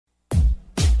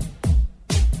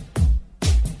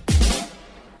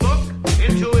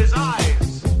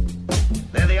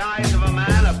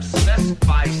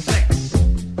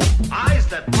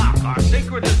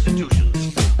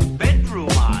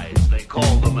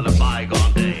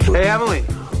Hey, Emily,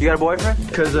 you got a boyfriend?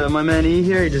 Because my man E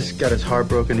here, he just got his heart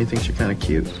broken. He thinks you're kind of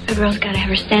cute. A girl's got to have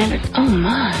her standards. Oh,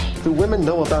 my. Do women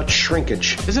know about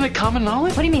shrinkage? Isn't it common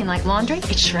knowledge? What do you mean, like laundry?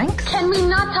 It shrinks? Can we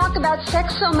not talk about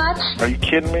sex so much? Are you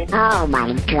kidding me? Oh,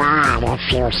 my God, it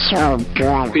feels so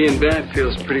good. Being bad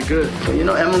feels pretty good. But you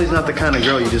know, Emily's not the kind of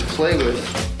girl you just play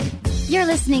with. You're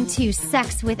listening to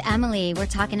Sex with Emily. We're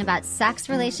talking about sex,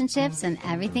 relationships, and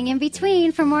everything in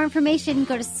between. For more information,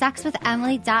 go to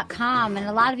sexwithemily.com. And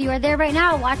a lot of you are there right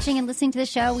now watching and listening to the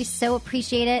show. We so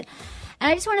appreciate it. And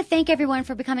I just want to thank everyone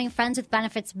for becoming Friends with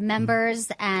Benefits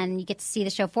members. And you get to see the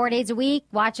show 4 days a week.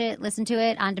 Watch it, listen to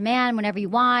it on demand whenever you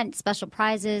want. Special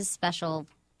prizes, special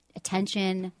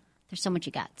attention. There's so much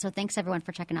you got. So thanks, everyone,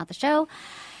 for checking out the show.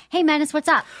 Hey, Menace, what's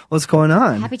up? What's going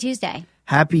on? Happy Tuesday.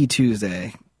 Happy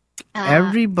Tuesday.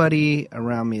 Everybody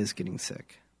around me is getting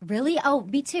sick. Really? Oh,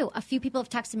 me too. A few people have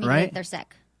texted me that they're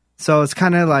sick. So it's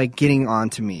kind of like getting on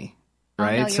to me,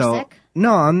 right? Oh, no, you're sick?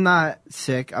 No, I'm not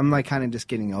sick. I'm like kind of just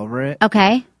getting over it.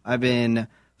 Okay. I've been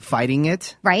fighting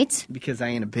it. Right. Because I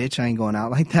ain't a bitch. I ain't going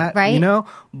out like that. Right. You know?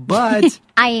 But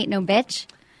I ain't no bitch.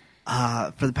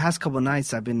 For the past couple of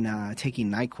nights, I've been taking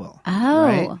Nyquil. Oh.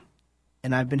 Right?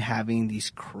 And I've been having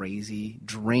these crazy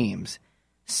dreams.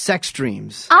 Sex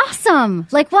dreams. Awesome.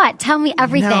 Like what? Tell me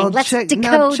everything. Let's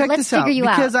decode. Let's figure you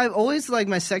out. Because I've always like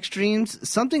my sex dreams.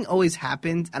 Something always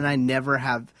happens, and I never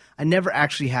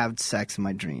actually have sex in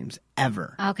my dreams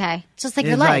ever. Okay, just like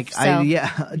your life.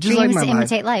 Just dreams like my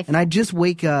imitate life. And I just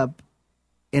wake up,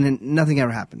 and nothing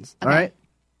ever happens. Okay. All right.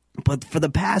 But for the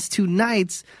past 2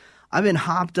 nights, I've been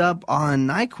hopped up on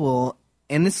Nyquil.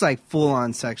 And it's like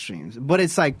full-on sex dreams. But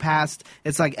it's like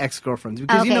ex-girlfriends.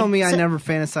 Because you know me, I never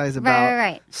fantasize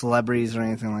about celebrities or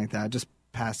anything like that. Just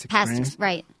past experience.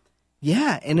 Right.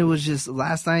 Yeah, and it was just,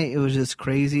 last night, it was just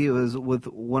crazy. It was with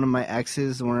one of my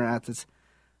exes, and we're at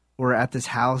this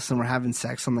house, and we're having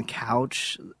sex on the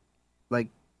couch, like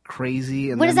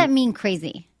crazy. And what does that mean,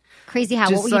 crazy? Crazy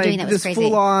how? What were you doing that was crazy? Just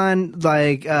full-on,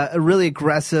 like, a really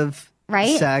aggressive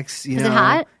sex, you know. Was it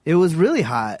hot? It was really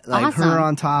hot. Like awesome. Her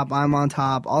on top, I'm on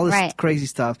top, all this crazy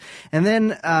stuff. And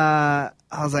then I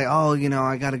was like, oh, you know,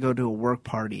 I got to go to a work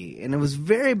party. And it was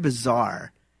very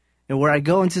bizarre. And where I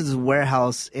go into this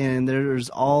warehouse and there's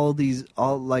all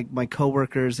like my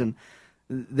coworkers and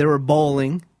they were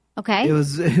bowling. Okay.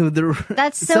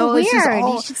 That's so weird.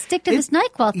 You should stick to this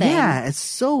Nyquil thing. Yeah, it's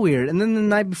so weird. And then the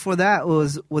night before that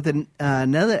was with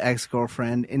another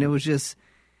ex-girlfriend, and it was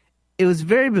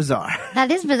very bizarre. That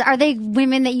is bizarre. Are they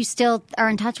women that you still are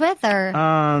in touch with, or?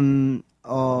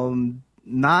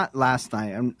 Not last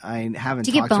night. I haven't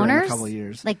do you talked get boners? To her in a couple of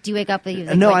years. Like, do you wake up with you?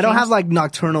 No, I don't have like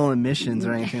nocturnal emissions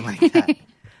or anything like that.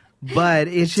 But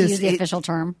it's just use the official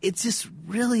term. It's just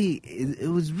really, it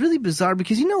was really bizarre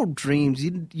because dreams.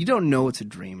 You don't know it's a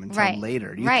dream until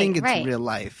later. You think it's real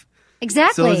life.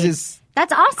 Exactly. So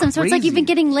that's awesome. Crazy. So it's like you've been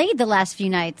getting laid the last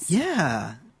few nights.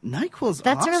 Yeah. NyQuil's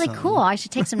That's awesome. really cool. I should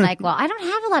take some NyQuil. I don't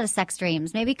have a lot of sex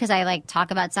dreams. Maybe because I like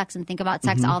talk about sex and think about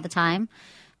sex all the time.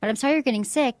 But I'm sorry you're getting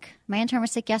sick. My intern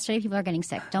was sick yesterday. People are getting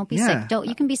sick. Don't be sick.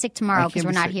 You can be sick tomorrow because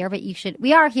we're not here, but you should.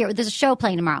 We are here. There's a show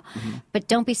playing tomorrow. But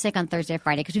don't be sick on Thursday or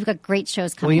Friday because we've got great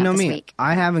shows coming up this week.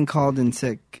 I haven't called in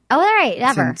sick. Oh, all right.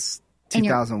 Ever. Since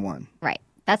 2001. Right.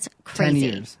 That's crazy.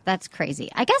 10 years. That's crazy.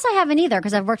 I guess I haven't either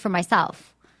because I've worked for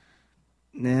myself.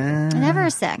 Nah. Never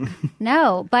sick.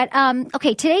 No. But,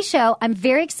 okay, today's show, I'm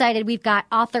very excited. We've got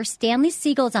author Stanley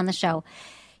Siegel on the show.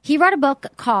 He wrote a book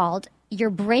called Your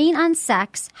Brain on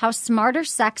Sex, How Smarter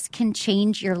Sex Can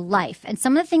Change Your Life. And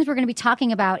some of the things we're going to be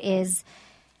talking about is,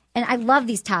 and I love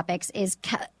these topics, is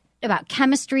about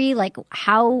chemistry, like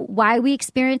why we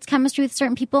experience chemistry with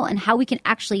certain people and how we can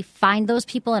actually find those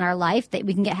people in our life that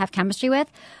we can have chemistry with,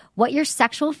 what your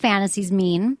sexual fantasies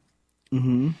mean,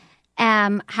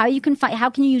 how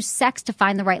can you use sex to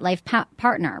find the right life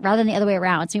partner rather than the other way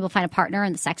around. Some people find a partner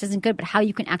and the sex isn't good, but how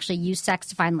you can actually use sex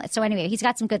to find life. So anyway, he's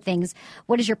got some good things.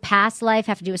 What does your past life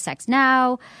have to do with sex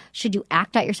now? Should you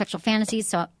act out your sexual fantasies?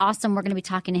 So awesome. We're going to be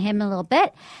talking to him in a little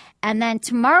bit. And then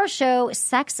tomorrow's show,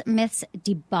 Sex Myths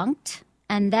Debunked.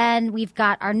 And then we've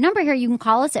got our number here. You can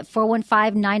call us at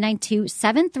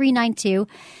 415-992-7392.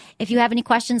 If you have any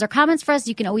questions or comments for us,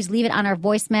 you can always leave it on our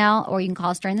voicemail or you can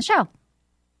call us during the show.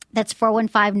 That's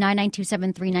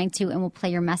 415-992-7392, and we'll play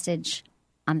your message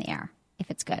on the air if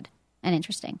it's good and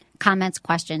interesting. Comments,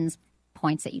 questions,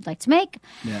 points that you'd like to make.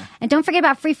 Yeah. And don't forget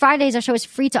about Free Fridays. Our show is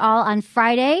free to all on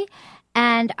Friday.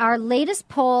 And our latest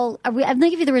poll, I'm going to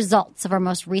give you the results of our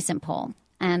most recent poll.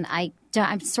 And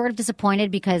I'm sort of disappointed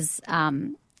because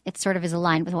it sort of is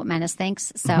aligned with what Menace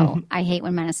thinks. So I hate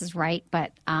when Menace is right,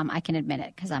 but I can admit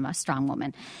it because I'm a strong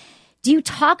woman. Do you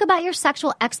talk about your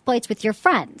sexual exploits with your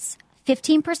friends?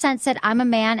 15% said I'm a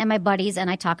man and my buddies and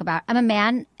I talk about I'm a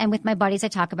man and with my buddies I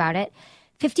talk about it.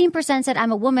 15% said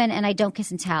I'm a woman and I don't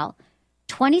kiss and tell.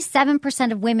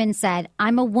 27% of women said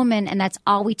I'm a woman and that's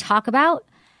all we talk about.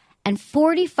 And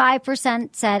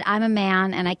 45% said I'm a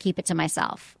man and I keep it to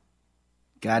myself.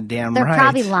 Goddamn They're right.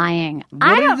 probably lying.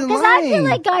 I don't, because I feel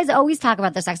like guys always talk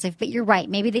about their sex life, but you're right.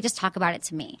 Maybe they just talk about it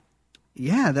to me.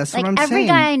 Yeah, that's Like what I'm saying. every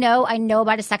guy I know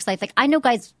about his sex life. Like I know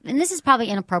guys, and this is probably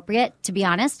inappropriate to be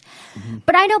honest,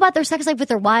 but I know about their sex life with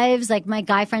their wives. Like my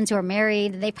guy friends who are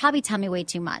married, they probably tell me way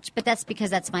too much. But that's because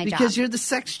that's my job. Because you're the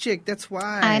sex chick. That's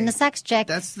why. I'm the sex chick.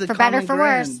 That's the for better common for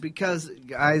ground. worse. Because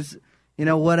guys, you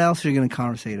know what else are you going to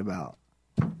conversate about?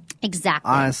 Exactly.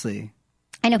 Honestly.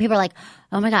 I know people are like,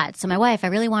 oh my God, so my wife, I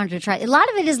really wanted to try. A lot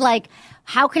of it is like,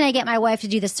 how can I get my wife to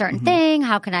do this certain thing?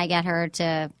 How can I get her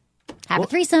to have a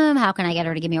threesome? How can I get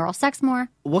her to give me oral sex more?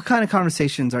 What kind of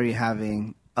conversations are you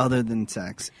having other than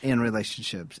sex in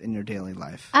relationships in your daily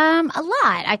life? A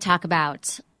lot. I talk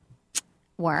about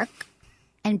work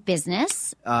and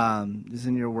business.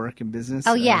 Isn't your work and business?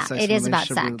 Oh, yeah, sex it and is about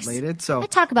relationship sex. Related? So I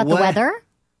talk about the weather.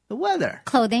 The weather.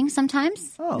 Clothing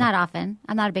sometimes. Oh. Not often.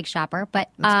 I'm not a big shopper, but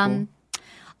That's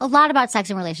a lot about sex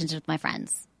and relationships with my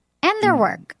friends and their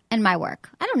work and my work.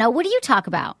 I don't know. What do you talk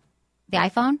about? The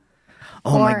iPhone?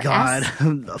 Oh my 4S? God.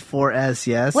 The 4S,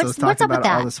 yes. I was What's talking up with about it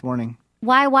all that? this morning.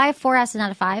 Why 4S and not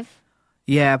a 5?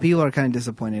 Yeah, people are kind of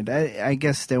disappointed. I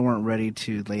guess they weren't ready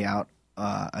to lay out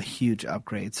a huge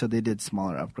upgrade, so they did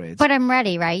smaller upgrades. But I'm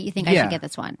ready, right? You think I Yeah. should get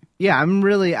this one? Yeah, I am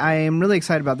really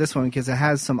excited about this one because it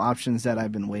has some options that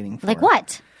I've been waiting for. Like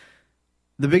what?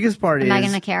 The biggest part Am is I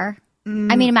going to care? I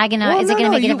mean, am I going to, well, is it no, going to no,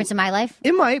 make a you- difference in my life?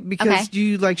 it might because Okay.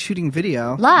 you like shooting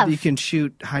video. Love. You can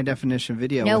shoot high definition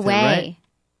video. No with way. It, right?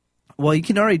 Well, you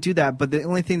can already do that, but the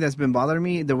only thing that's been bothering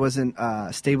me, there wasn't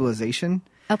stabilization.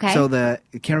 Okay. So the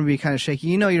camera would be kind of shaky.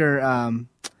 You know your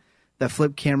the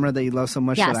flip camera that you love so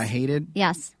much Yes. that I hated?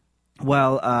 Yes.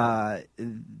 Well,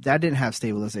 that didn't have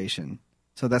stabilization.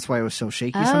 So that's why it was so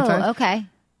shaky Oh, sometimes. okay.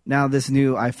 Now this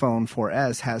new iPhone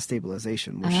 4S has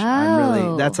stabilization, which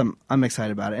Oh. I'm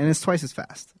excited about it, and it's twice as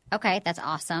fast. Okay, that's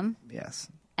awesome. Yes.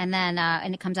 And then,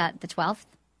 and it comes out the 12th.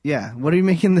 Yeah. What are you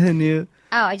making the new?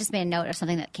 Oh, I just made a note of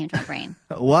something that came to my brain.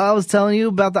 Well, I was telling you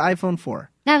about the iPhone 4.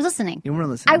 No, I was listening. You weren't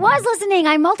listening. I was listening.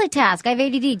 I multitask. I have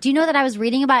ADD. Do you know that I was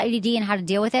reading about ADD and how to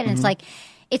deal with it? And it's like,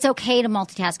 it's okay to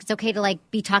multitask. It's okay to like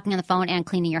be talking on the phone and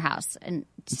cleaning your house and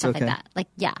stuff okay. like that. Like,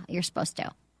 yeah, you're supposed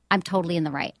to. I'm totally in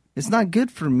the right. It's not good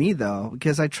for me though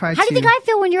because I try to. How do you think I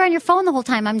feel when you're on your phone the whole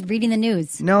time? I'm reading the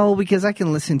news. No, because I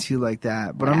can listen to you like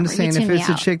that. But I'm Whatever, just you saying, tune if me it's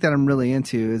a out. chick that I'm really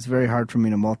into, it's very hard for me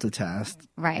to multitask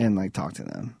Right. and like talk to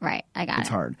them. Right. I got it. It's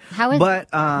hard. How is but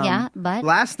yeah, but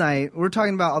last night we're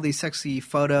talking about all these sexy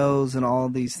photos and all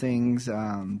these things.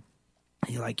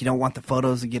 You don't want the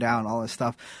photos to get out and all this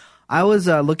stuff. I was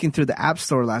looking through the App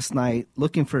Store last night,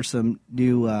 looking for some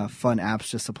new fun apps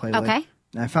just to play with. Okay.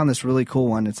 And I found this really cool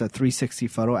one. It's a 360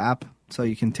 photo app, so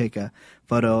you can take a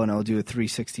photo and it'll do a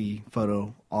 360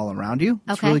 photo all around you.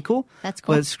 It's Okay. really cool. That's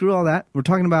cool. But screw all that. We're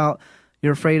talking about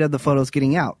you're afraid of the photos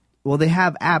getting out. Well, they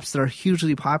have apps that are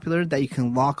hugely popular that you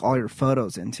can lock all your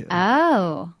photos into.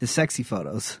 oh, The sexy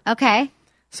photos. okay.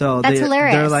 So That's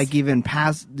hilarious. They're like even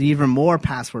more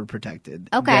password protected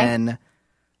Okay. than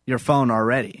your phone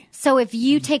already. So if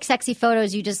you take sexy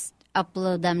photos, you just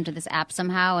upload them to this app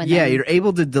somehow, and Yeah, then, you're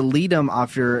able to delete them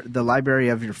off the library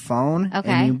of your phone. Okay.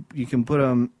 And you can put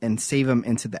them and save them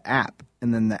into the app.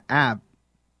 And then the app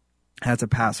has a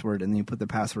password, and then you put the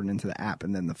password into the app,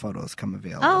 and then the photos come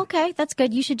available. Oh, okay, that's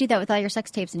good. You should do that with all your sex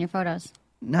tapes and your photos.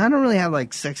 No, I don't really have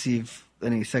like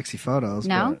any sexy photos.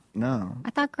 No? but no. I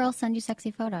thought girls send you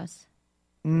sexy photos.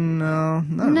 No,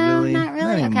 not No, really. not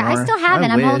really. Okay, I anymore. still haven't.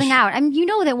 I'm wish. holding out. You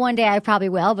know that one day I probably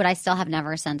will, but I still have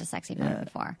never sent a sexy photo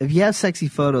before. If you have sexy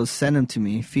photos, send them to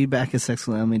me.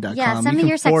 Feedback@sexualemily.com. Yeah, send me You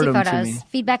your can forward sexy them to photos.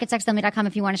 me. Feedback@sexualemily.com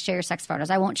if you want to share your sex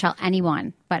photos. I won't tell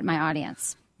anyone but my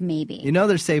audience. Maybe. You know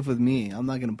they're safe with me. I'm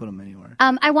not going to put them anywhere.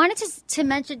 I wanted to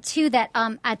mention too that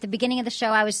at the beginning of the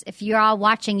show, if you're all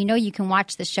watching, you can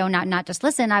watch the show, not just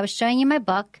listen. I was showing you my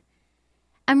book.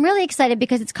 I'm really excited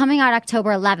because it's coming out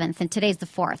October 11th, and today's the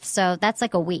 4th, so that's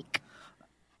like a week.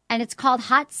 And it's called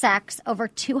Hot Sex: Over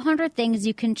 200 Things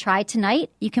You Can Try Tonight.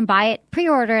 You can buy it,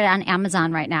 pre-order it on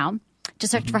Amazon right now.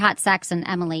 Just search for Hot Sex and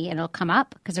Emily, and it'll come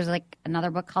up because there's like another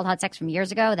book called Hot Sex from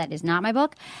years ago that is not my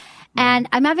book. And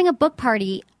I'm having a book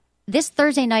party this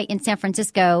Thursday night in San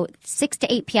Francisco, 6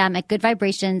 to 8 p.m. at Good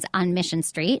Vibrations on Mission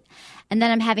Street. And then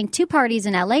I'm having 2 parties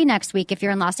in LA next week if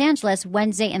you're in Los Angeles,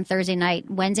 Wednesday and Thursday night.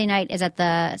 Wednesday night is at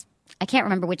I can't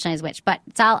remember which night is which, but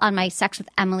it's all on my Sex with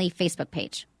Emily Facebook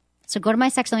page. So go to my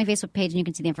Sex Only Facebook page and you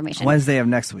can see the information. Wednesday of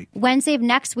next week. Wednesday of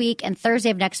next week and Thursday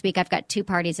of next week, I've got 2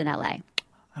 parties in LA.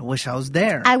 I wish I was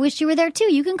there. I wish you were there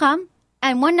too. You can come.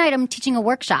 And one night I'm teaching a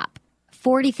workshop.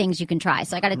 40 things you can try.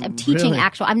 So I'm teaching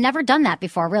I've never done that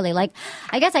before, really. Like,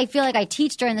 I guess I feel like I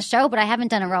teach during the show, but I haven't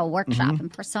done a real workshop.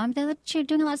 And so I'm doing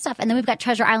a lot of stuff. And then we've got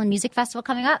Treasure Island Music Festival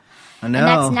coming up. I know. And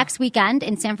that's next weekend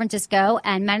in San Francisco.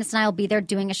 And Menace and I will be there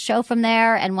doing a show from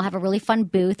there. And we'll have a really fun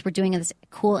booth. We're doing this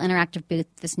cool interactive booth,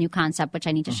 this new concept, which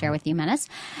I need to share with you, Menace.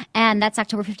 And that's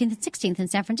October 15th and 16th in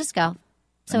San Francisco.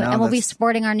 So, and we'll be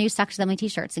sporting our new Sex Assembly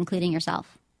t-shirts, including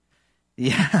yourself.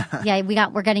 Yeah. Yeah,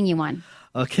 we're getting you one.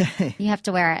 Okay. You have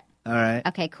to wear it. All right.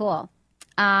 Okay, cool.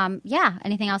 Yeah.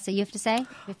 Anything else that you have to say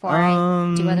before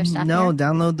I do other stuff? No, here?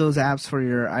 download those apps for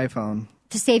your iPhone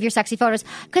to save your sexy photos.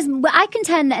 Because I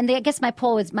contend, and I guess my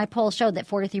poll showed that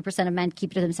 43% of men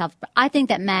keep it to themselves. But I think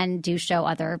that men do show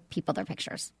other people their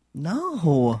pictures.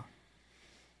 No.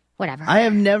 Whatever. I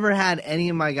have never had any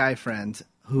of my guy friends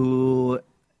who,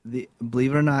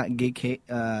 believe it or not, get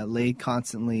laid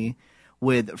constantly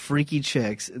with freaky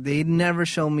chicks. They never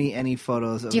show me any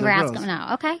photos of do you their ever girls. ask them?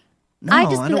 No. Okay. No,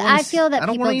 I feel that I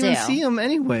don't people want to do. even see them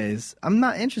anyways. I'm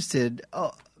not interested.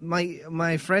 Oh,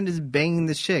 my friend is banging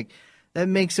this chick. That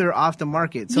makes her off the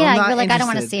market. So I'm not you're like, interested. I don't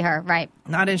want to see her. Right.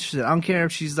 Not interested. I don't care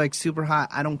if she's like super hot.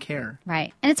 I don't care.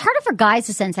 Right. And it's harder for guys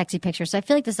to send sexy pictures. So I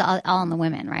feel like this is all on the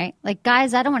women, right? Like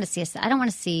guys, I don't want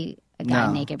to see a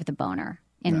guy naked with a boner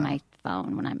in my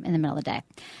phone when I'm in the middle of the day.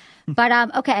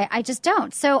 But, okay, I just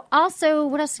don't. So, also,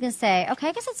 what else was I going to say? Okay,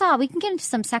 I guess that's all. We can get into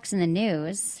some sex in the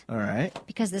news. All right.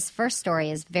 Because this first story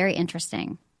is very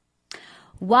interesting.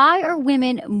 Why are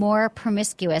women more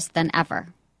promiscuous than ever?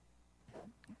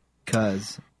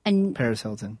 Because Paris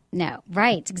Hilton. No,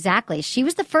 right, exactly. She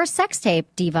was the first sex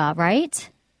tape diva, right?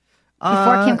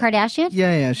 Before Kim Kardashian?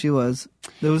 Yeah, she was.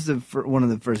 That was one of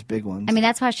the first big ones. I mean,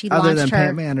 that's how she Other launched than her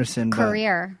Pam Anderson,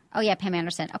 career. Oh, yeah, Pam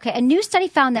Anderson. Okay, a new study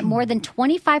found that more than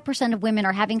 25% of women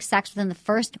are having sex within the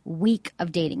first week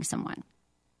of dating someone.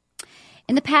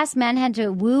 In the past, men had to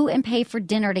woo and pay for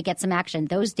dinner to get some action.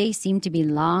 Those days seem to be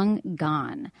long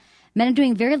gone. Men are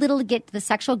doing very little to get the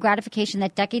sexual gratification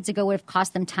that decades ago would have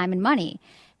cost them time and money.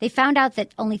 They found out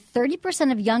that only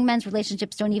 30% of young men's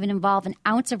relationships don't even involve an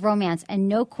ounce of romance and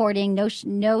no courting,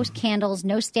 no candles,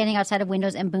 no standing outside of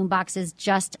windows and boomboxes,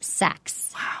 just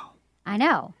sex. Wow. I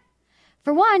know.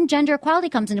 For one, gender equality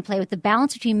comes into play with the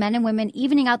balance between men and women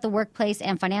evening out the workplace,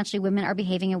 and financially women are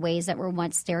behaving in ways that were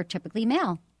once stereotypically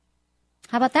male.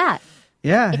 How about that?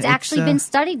 Yeah. It's actually been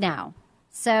studied now.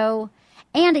 So,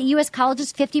 and at U.S.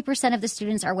 colleges, 50% of the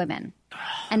students are women.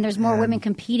 And there's more women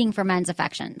competing for men's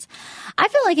affections. I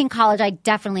feel like in college, I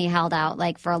definitely held out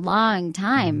like for a long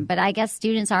time, but I guess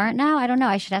students aren't now. I don't know.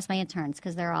 I should ask my interns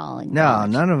because they're all in college.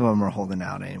 None of them are holding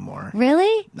out anymore.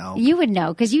 Really? No. You would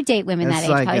know because you date women that age,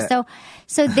 like probably.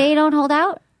 So they don't hold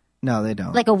out? No, they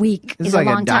don't. Like a week It's is like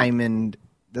a long a time. diamond.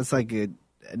 That's like a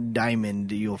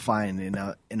diamond you'll find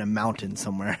in a mountain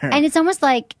somewhere. And it's almost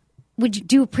like,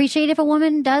 do you appreciate if a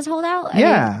woman does hold out?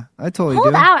 I totally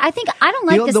hold do. out. I don't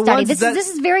like this study. This This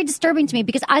is very disturbing to me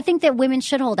because I think that women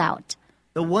should hold out.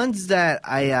 The ones that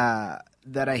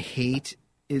I hate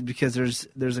is because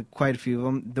there's quite a few of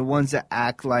them. The ones that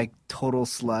act like total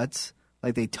sluts,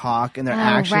 like they talk and their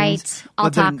actions, right?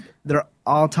 All talk. They're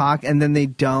all talk, and then they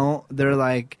don't. They're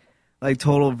like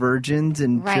total virgins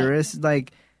and purists.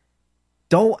 Like,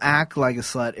 don't act like a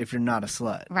slut if you're not a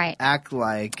slut. Right. Act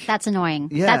like... That's annoying.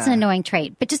 Yeah. That's an annoying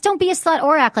trait. But just don't be a slut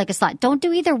or act like a slut. Don't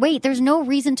do either. Wait, there's no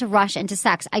reason to rush into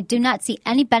sex. I do not see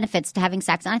any benefits to having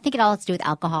sex. And I think it all has to do with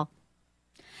alcohol.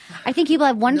 I think people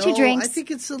have one or two drinks. I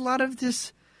think it's a lot of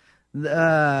this...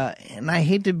 and I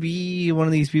hate to be one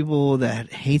of these people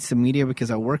that hates the media because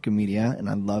I work in media and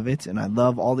I love it. And I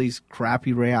love all these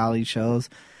crappy reality shows.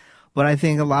 But I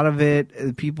think a lot of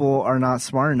it, people are not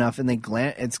smart enough, and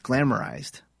it's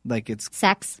glamorized. Like it's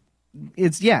sex.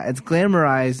 It's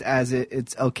glamorized as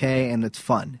it's okay and it's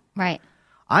fun. Right.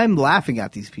 I'm laughing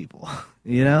at these people.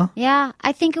 You know? Yeah,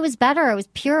 I think it was better. It was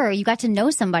pure. You got to know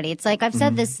somebody. It's like I've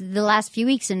said this the last few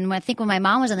weeks, and I think when my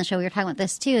mom was on the show, we were talking about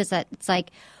this too. Is that it's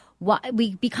like.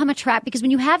 We become attracted because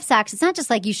when you have sex, it's not just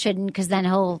like you shouldn't because then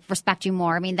he'll respect you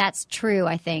more. I mean, that's true,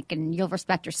 I think, and you'll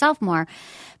respect yourself more.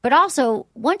 But also,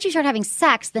 once you start having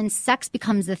sex, then sex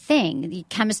becomes the thing. The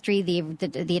chemistry,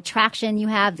 the attraction you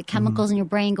have, the chemicals in your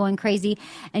brain going crazy,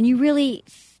 and you really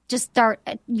just start.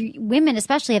 Women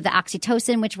especially have the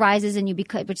oxytocin, which rises, and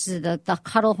which is the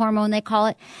cuddle hormone they call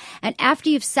it. And after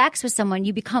you have sex with someone,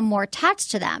 you become more attached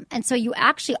to them, and so you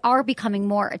actually are becoming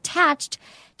more attached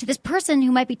to this person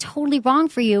who might be totally wrong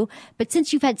for you. But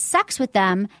since you've had sex with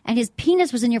them and his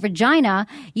penis was in your vagina,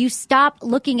 you stop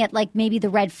looking at like maybe the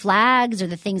red flags or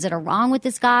the things that are wrong with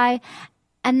this guy,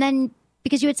 and then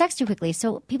because you had sex too quickly.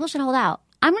 So people should hold out.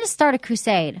 I'm going to start a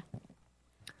crusade.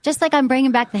 Just like I'm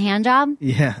bringing back the hand job.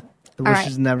 Yeah. Which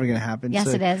is never going to happen. Yes,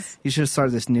 it is. You should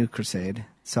start this new crusade.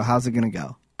 So how's it going to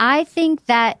go? I think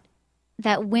that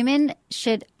women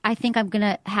should, I think I'm going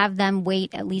to have them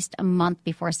wait at least a month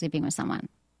before sleeping with someone.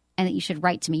 And that you should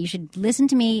write to me. You should listen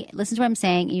to me, listen to what I'm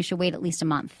saying, and you should wait at least a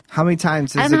month. How many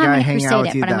times does the guy hang out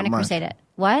with you that month? I don't know how many crusade it, but I'm going to crusade it.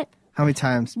 What? How many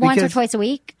times? Once or twice a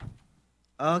week.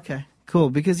 Okay. Cool.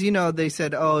 Because, they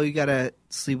said, you got to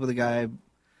sleep with a guy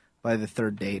by the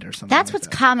third date or something. That's what's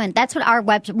common. That's what our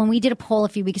website, when we did a poll a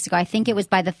few weeks ago, I think it was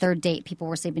by the third date people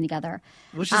were sleeping together.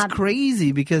 Which is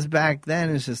crazy because back then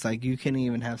it's just like you couldn't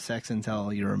even have sex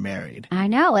until you were married. I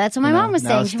know. That's what my mom was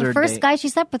saying. The first guy she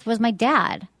slept with was my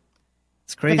dad.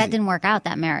 It's crazy. But that didn't work out,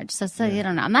 that marriage. So you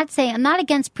don't know. I'm not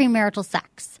against premarital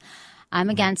sex. I'm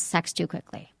against sex too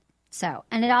quickly. So,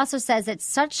 and it also says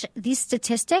that these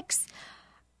statistics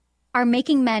are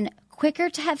making men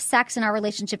quicker to have sex in our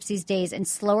relationships these days and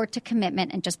slower to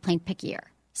commitment and just plain pickier.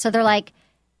 So they're like,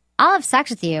 I'll have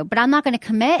sex with you, but I'm not going to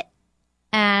commit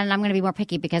and I'm going to be more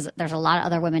picky because there's a lot of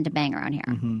other women to bang around here.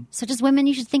 Mm-hmm. So just women,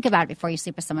 you should think about it before you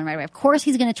sleep with someone right away. Of course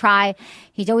he's going to try.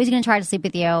 He's always going to try to sleep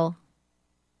with you.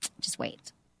 Just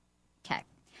wait. Okay.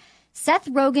 Seth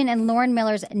Rogen and Lauren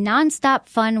Miller's nonstop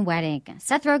fun wedding.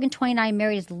 Seth Rogen, 29,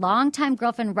 married his longtime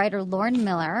girlfriend, writer Lauren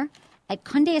Miller, at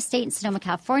Kunde Estate in Sonoma,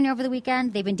 California over the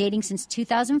weekend. They've been dating since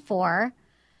 2004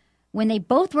 when they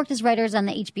both worked as writers on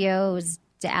the HBO's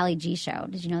The Ali G Show.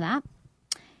 Did you know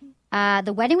that?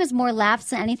 The wedding was more laughs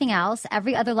than anything else.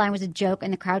 Every other line was a joke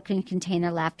and the crowd couldn't contain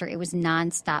their laughter. It was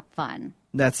nonstop fun.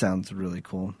 That sounds really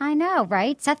cool. I know,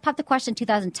 right? Seth popped the question in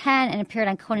 2010 and appeared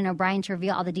on Conan O'Brien to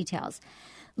reveal all the details.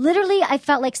 Literally, I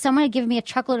felt like someone had given me a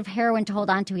truckload of heroin to hold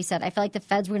on to, he said. I felt like the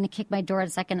feds were going to kick my door at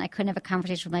a second. I couldn't have a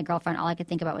conversation with my girlfriend. All I could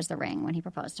think about was the ring when he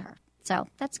proposed to her. So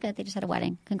that's good. They just had a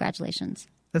wedding. Congratulations.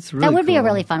 That's really That would cool. be a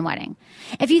really fun wedding.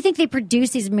 If you think they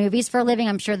produce these movies for a living,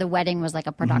 I'm sure the wedding was like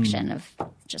a production of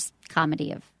just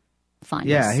comedy of fun.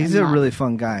 Yeah, he's a really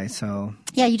fun guy. So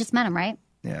yeah, you just met him, right?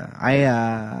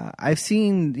 Yeah, I've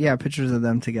seen pictures of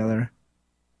them together.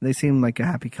 They seem like a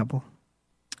happy couple.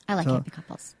 I like happy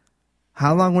couples.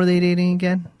 How long were they dating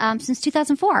again? Since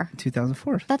 2004.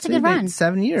 2004. That's a good run.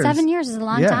 7 years. 7 years is a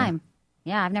long time.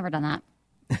 Yeah, I've never done that.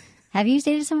 Have you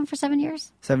dated someone for 7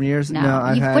 years? 7 years?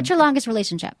 No. What's your longest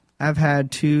relationship? I've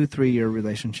had 2 3-year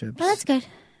relationships. Oh, that's good.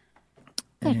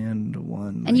 And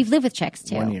one. And you've lived with chicks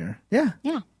too. 1 year. Yeah.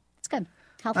 Yeah, it's good.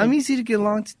 Healthy. I'm easy to get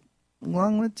along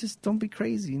with. Just don't be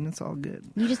crazy, and it's all good.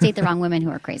 You just date the wrong women who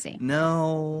are crazy.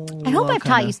 No. I hope I've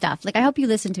taught you stuff. Like, I hope you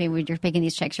listen to me when you're picking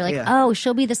these chicks. You're like, oh,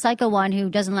 she'll be the psycho one who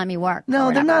doesn't let me work.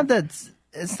 No, they're not that.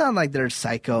 It's not like they're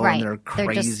psycho right. and they're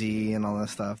crazy and all that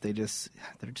stuff. They're just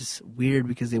weird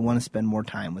because they want to spend more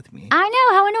time with me. I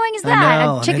know. How annoying is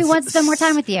that? A chick who wants to spend more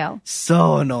time with you.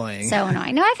 So annoying. So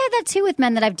annoying. No, I've had that too with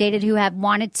men that I've dated who have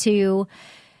wanted to.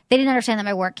 They didn't understand that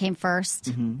my work came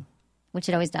first, which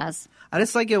it always does. I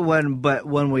just like it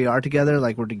when we are together,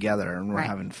 like we're together and we're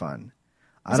having fun.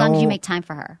 As long as you make time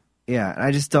for her. Yeah,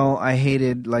 I just don't. I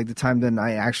hated like the time that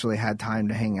I actually had time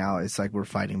to hang out. It's like we're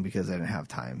fighting because I didn't have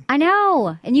time. I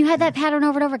know, and you had that pattern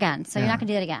over and over again, so you're not going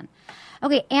to do that again.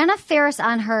 Okay, Anna Faris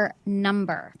on her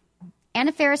number.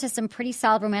 Anna Faris has some pretty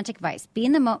solid romantic advice. Be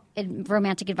in the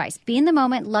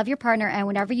moment, love your partner, and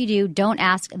whenever you do, don't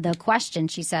ask the question,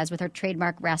 she says with her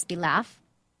trademark raspy laugh.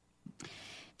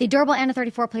 The adorable Anna,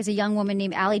 34, plays a young woman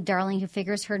named Allie Darling who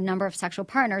figures her number of sexual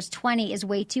partners, 20, is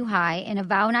way too high. In a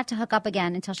vow not to hook up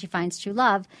again until she finds true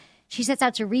love, she sets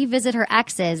out to revisit her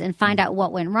exes and find out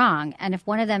what went wrong, and if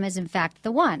one of them is in fact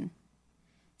the one.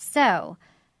 So,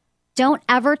 don't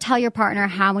ever tell your partner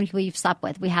how many people you've slept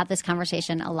with. We have this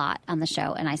conversation a lot on the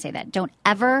show, and I say that. Don't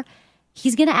ever.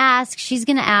 He's going to ask. She's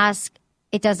going to ask.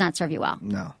 It does not serve you well.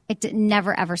 No. It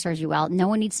never, ever serves you well. No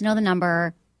one needs to know the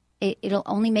number. It'll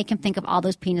only make him think of all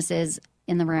those penises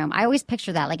in the room. I always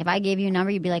picture that. Like, if I gave you a number,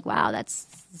 you'd be like, wow, that's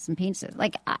some penises.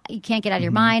 Like, you can't get out of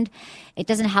your mind. It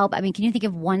doesn't help. I mean, can you think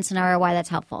of one scenario why that's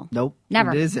helpful? Nope.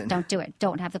 Never. It isn't. Don't do it.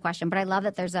 Don't have the question. But I love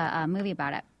that there's a movie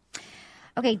about it.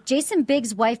 Okay, Jason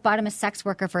Biggs' wife bought him a sex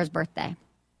worker for his birthday.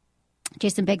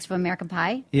 Jason Biggs from American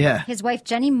Pie. Yeah. His wife,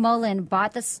 Jenny Mullen,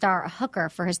 bought the star a hooker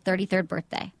for his 33rd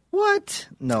birthday. What?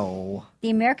 No. The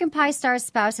American Pie star's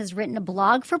spouse has written a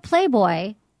blog for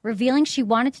Playboy revealing she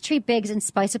wanted to treat Biggs and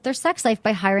spice up their sex life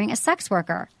by hiring a sex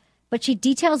worker. But she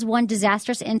details one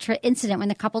disastrous incident when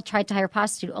the couple tried to hire a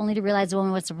prostitute, only to realize the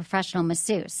woman was a professional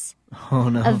masseuse. Oh,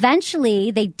 no.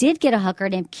 Eventually, they did get a hooker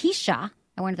named Keisha.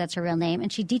 I wonder if that's her real name.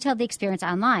 And she detailed the experience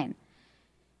online.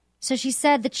 So she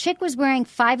said the chick was wearing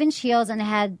 5-inch heels and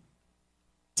had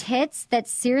tits that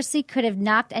seriously could have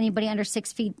knocked anybody under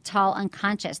 6 feet tall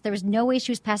unconscious. There was no way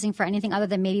she was passing for anything other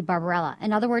than maybe Barbarella.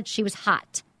 In other words, she was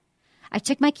hot. I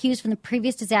took my cues from the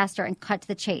previous disaster and cut to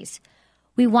the chase.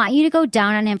 We want you to go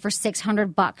down on him for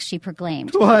 $600, she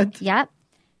proclaimed. What? Yep.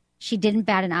 She didn't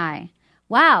bat an eye.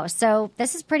 Wow, so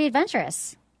this is pretty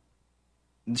adventurous.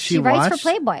 She writes for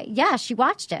Playboy. Yeah, she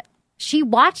watched it. She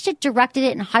watched it, directed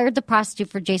it, and hired the prostitute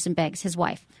for Jason Biggs, his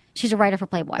wife. She's a writer for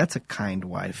Playboy. That's a kind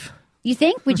wife. You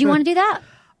think? Would you want to do that?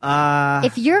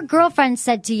 If your girlfriend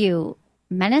said to you,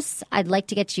 Menace, I'd like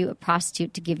to get you a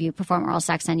prostitute to perform oral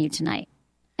sex on you tonight,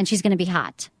 and she's going to be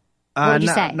hot, what would you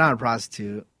say? Not a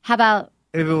prostitute. How about...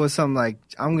 If it was something like,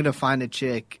 I'm going to find a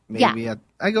chick, maybe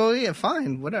I go, yeah,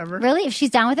 fine, whatever. Really? If she's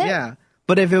down with it? Yeah.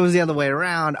 But if it was the other way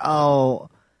around, I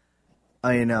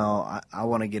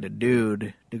want to get a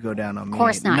dude to go down on me. Of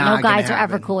course not. No guys are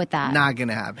ever cool with that. Not going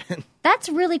to happen. That's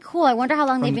really cool. I wonder how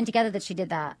long they've been together that she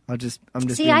did that. I'm just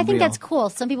See, I think that's cool.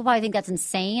 Some people probably think that's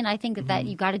insane. I think that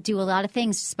you got to do a lot of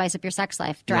things to spice up your sex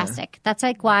life. Drastic. Yeah. That's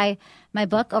like why my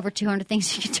book, Over 200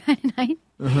 Things You Can Try Tonight,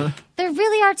 there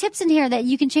really are tips in here that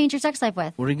you can change your sex life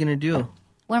with. What are you going to do?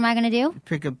 What am I going to do?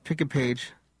 Pick a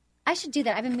page. I should do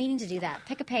that. I've been meaning to do that.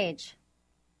 Pick a page.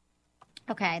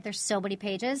 Okay, there's so many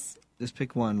pages. Just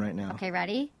pick one right now. Okay,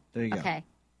 ready? There you go. Okay.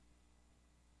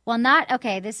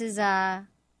 This is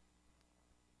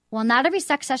While not every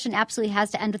sex session absolutely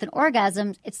has to end with an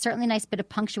orgasm, it's certainly a nice bit of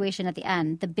punctuation at the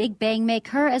end. The big bang may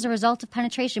occur as a result of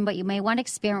penetration, but you may want to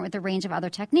experiment with a range of other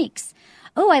techniques.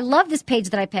 Oh, I love this page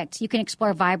that I picked. You can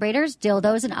explore vibrators,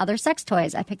 dildos, and other sex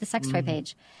toys. I picked the sex toy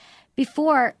page.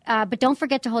 But don't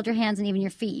forget to hold your hands and even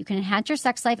your feet. You can enhance your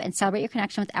sex life and celebrate your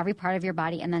connection with every part of your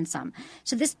body and then some.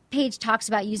 So this page talks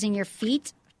about using your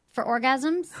feet for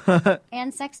orgasms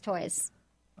and sex toys.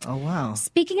 Oh, wow.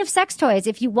 Speaking of sex toys,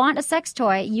 if you want a sex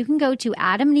toy, you can go to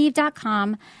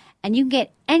adamandeve.com and you can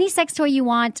get any sex toy you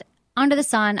want under the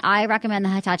sun. I recommend the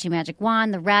Hitachi Magic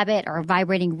Wand, the rabbit, or a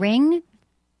vibrating ring,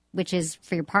 which is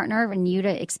for your partner and you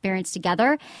to experience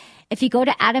together. If you go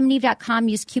to adamandeve.com,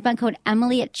 use coupon code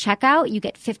Emily at checkout, you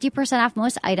get 50% off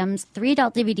most items, 3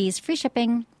 adult DVDs, free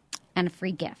shipping, and a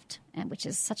free gift, which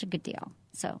is such a good deal.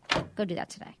 So go do that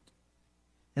today.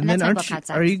 And then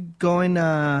are you going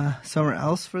somewhere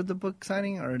else for the book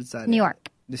signing, or is that New York?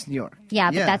 This New York. Yeah,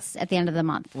 but that's at the end of the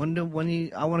month. I want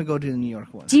to go to the New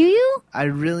York one. Do you? I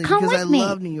really come because with I me.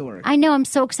 love New York. I know. I'm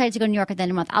so excited to go to New York at the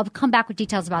end of the month. I'll come back with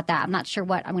details about that. I'm not sure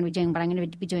what I'm going to be doing, but I'm going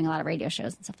to be doing a lot of radio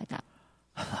shows and stuff like that.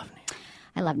 I love New York.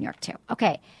 I love New York too.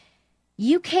 Okay,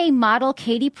 UK model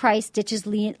Katie Price ditches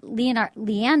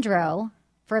Leandro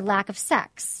for lack of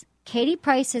sex. Katie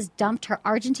Price has dumped her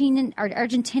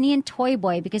Argentinian toy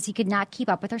boy because he could not keep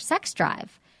up with her sex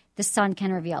drive, The Sun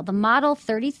can reveal. The model,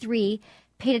 33,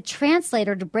 paid a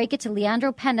translator to break it to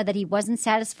Leandro Pena that he wasn't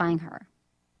satisfying her.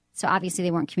 So obviously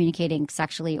they weren't communicating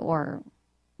sexually or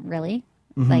really.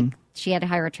 Like she had to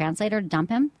hire a translator to dump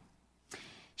him.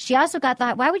 She also got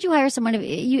the, why would you hire someone,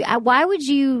 why would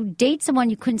you date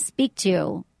someone you couldn't speak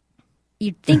to?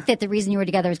 You'd think that the reason you were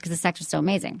together is because the sex was so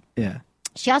amazing. Yeah.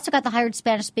 She also got the hired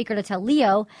Spanish speaker to tell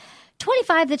Leo,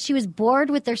 25, that she was bored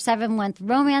with their 7-month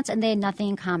romance and they had nothing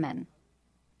in common.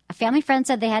 A family friend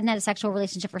said they hadn't had a sexual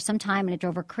relationship for some time and it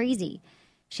drove her crazy.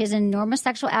 She has an enormous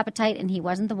sexual appetite and he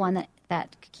wasn't the one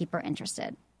that could keep her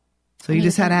interested. So you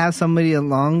just had to have somebody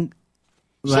along?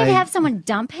 She had to have someone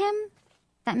dump him?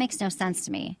 That makes no sense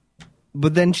to me.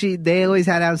 But then they always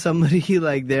had to have somebody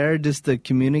like there just to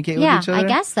communicate with each other? Yeah, I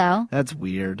guess so. That's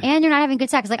weird. And you're not having good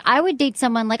sex. Like, I would date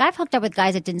someone, like, I've hooked up with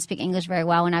guys that didn't speak English very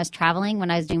well when I was traveling, when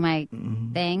I was doing my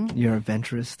thing. Your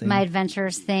adventurous thing. My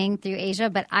adventurous thing through Asia.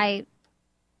 But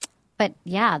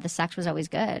yeah, the sex was always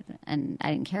good. And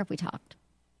I didn't care if we talked.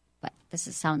 But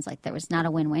sounds like there was not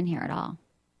a win-win here at all.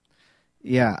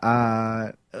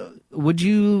 Yeah. Would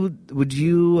you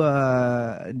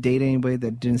date anybody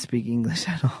that didn't speak English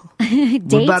at all?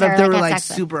 What about if they were like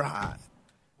super hot?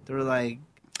 They were like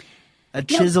a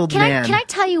chiseled man. Can I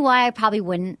tell you why I probably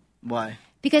wouldn't? Why?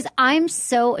 Because I'm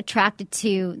so attracted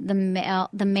to the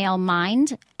male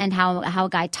mind and how a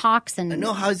guy talks. And I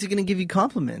know. How is he going to give you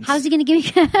compliments? How is he going to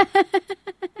give me?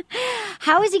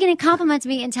 How is he going to compliment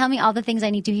me and tell me all the things I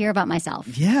need to hear about myself?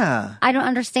 Yeah. I don't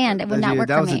understand. It would not work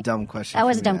for me. That was a dumb question. That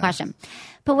was a dumb question.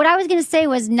 But what I was going to say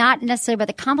was not necessarily about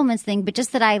the compliments thing, but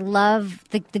just that I love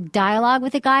the dialogue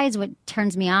with the guy is what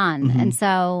turns me on. Mm-hmm. And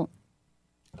so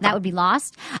that would be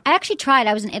lost. I actually tried.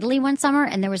 I was in Italy one summer,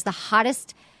 and there was the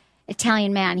hottest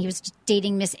Italian man. He was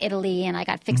dating Miss Italy, and I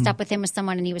got fixed up with him with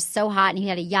someone, and he was so hot, and he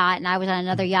had a yacht, and I was on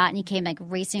another yacht, and he came like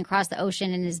racing across the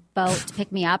ocean in his boat to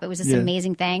pick me up. It was this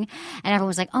amazing thing, and everyone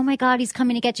was like, "Oh my God, he's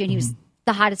coming to get you!" And he was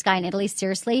the hottest guy in Italy,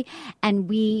 seriously. And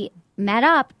we met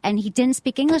up, and he didn't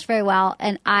speak English very well,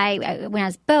 and I went on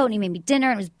his boat, and he made me dinner,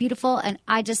 and it was beautiful, and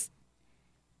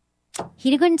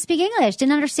he couldn't speak English,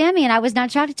 didn't understand me, and I was not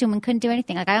attracted to him and couldn't do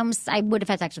anything. Like I would have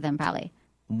had sex with him probably.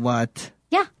 What?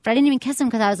 Yeah, but I didn't even kiss him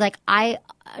because I was like, I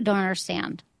don't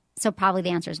understand. So probably the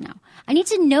answer is no. I need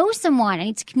to know someone. I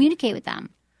need to communicate with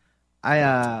them. I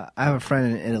have a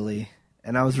friend in Italy,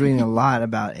 and I was reading a lot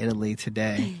about Italy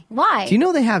today. Why? Do you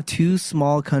know they have 2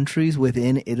 small countries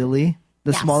within Italy?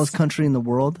 The smallest country in the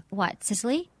world? What,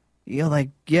 Sicily? You know,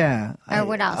 yeah. Or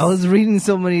what else? I was reading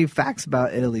so many facts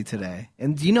about Italy today.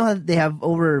 And do you know how they have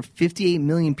over 58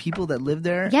 million people that live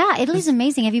there? Yeah, Italy's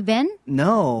amazing. Have you been?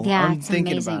 No. Yeah, I'm it's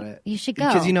thinking amazing. about it. You should go.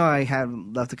 Because, I have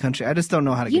left the country. I just don't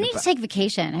know how to get You it need back. to take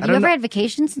vacation. Have I you don't ever know- had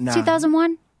vacation since No.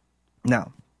 2001?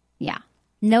 No. Yeah.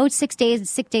 No sick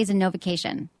days and no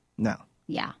vacation. No.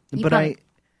 Yeah. But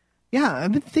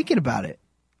I've been thinking about it.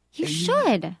 You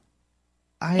should.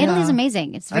 I, Italy's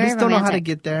amazing. It's very I just don't know how to romantic.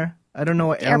 get there. I don't know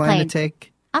what airline Airplane. to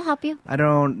take. I'll help you. I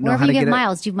don't know Wherever how to you get get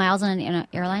miles. Do you have miles on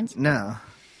airlines? No.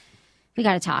 We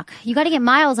got to talk. You got to get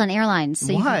miles on airlines.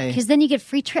 So Why? Because then you get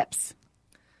free trips.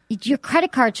 Your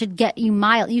credit card should get you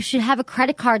miles. You should have a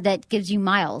credit card that gives you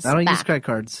miles. I don't back. use credit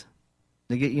cards.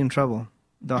 They get you in trouble.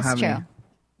 Don't That's have true. any.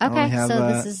 I only Okay, have, so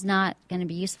this is not going to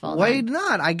be useful. Why then.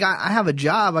 not? I have a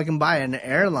job. I can buy an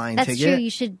airline That's ticket.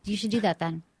 true. You should do that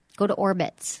then. Go to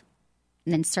Orbitz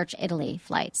and then search Italy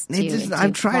flights.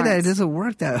 I've tried that. It doesn't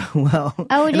work that well.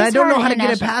 Oh, it and is I don't know hard how to get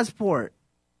a international. passport.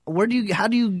 How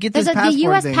do you get this The passport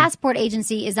U.S. thing? passport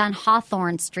agency is on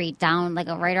Hawthorne Street, down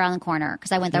right around the corner.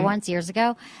 Because I went there once years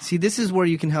ago. See, this is where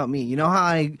you can help me. You know how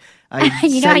I You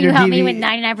know set how you your help me DV with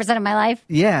 99% of my life.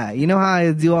 Yeah, you know how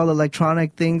I do all the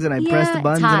electronic things and I press the it's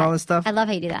buttons hot. and all this stuff. I love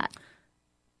how you do that.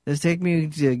 Just take me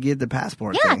to get the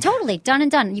passport. Yeah, thing. totally. Done and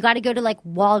done. You got to go to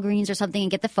Walgreens or something and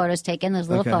get the photos taken, those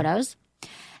little Okay. photos.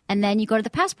 And then you go to the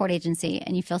passport agency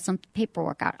and you fill some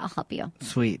paperwork out. I'll help you.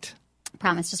 Sweet.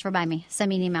 Promise. Just remind me. Send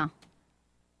me an email,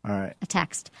 All right. a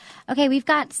text. Okay, we've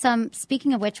got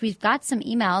speaking of which, we've got some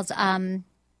emails.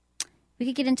 We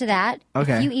could get into that.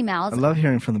 Okay. A few emails. I love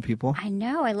hearing from the people. I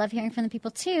know. I love hearing from the people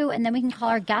too. And then we can call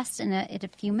our guest in a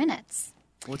few minutes.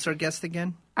 What's our guest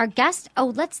again? Our guest,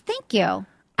 thank you.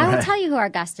 I will tell you who our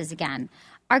guest is again.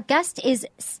 Our guest is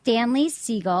Stanley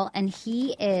Siegel, and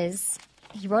he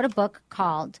wrote a book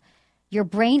called Your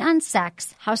Brain on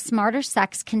Sex, How Smarter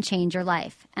Sex Can Change Your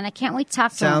Life. And I can't wait to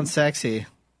talk to him. Sounds sexy.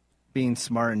 Being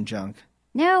smart and junk.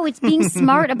 No, it's being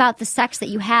smart about the sex that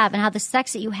you have and how the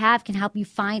sex that you have can help you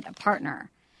find a partner.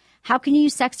 How can you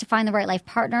use sex to find the right life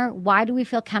partner? Why do we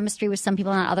feel chemistry with some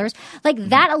people and not others?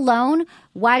 That alone,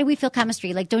 why do we feel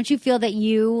chemistry? Don't you feel that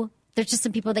there's just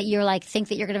some people that you're think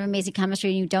that you're going to have amazing chemistry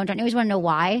and you don't? Don't you always want to know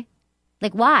why?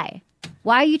 Why?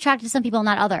 Why are you attracted to some people and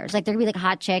not others? There could be a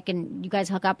hot chick and you guys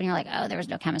hook up and you're oh, there was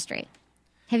no chemistry.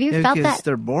 Have you felt because that?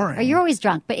 they're boring. Or you're always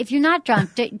drunk. But if you're not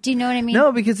drunk, do you know what I mean?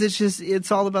 No, because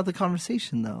it's all about the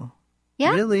conversation, though.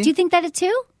 Yeah? Really? Do you think that it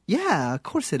too? Yeah, of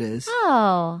course it is.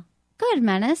 Oh, good,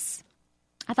 Menace.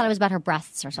 I thought it was about her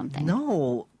breasts or something.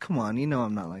 No, come on. You know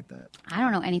I'm not like that. I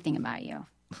don't know anything about you.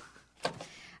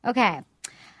 Okay.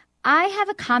 I have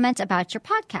a comment about your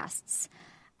podcasts.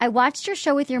 I watched your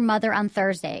show with your mother on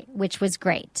Thursday, which was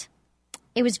great.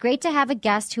 It was great to have a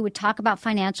guest who would talk about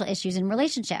financial issues in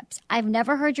relationships. I've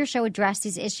never heard your show address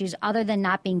these issues other than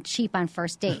not being cheap on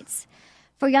first dates.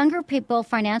 For younger people,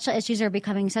 financial issues are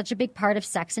becoming such a big part of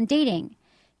sex and dating.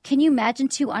 Can you imagine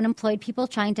 2 unemployed people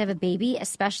trying to have a baby,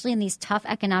 especially in these tough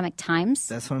economic times?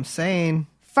 That's what I'm saying.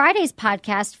 Friday's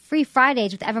podcast, Free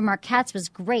Fridays with Evan Mark Katz, was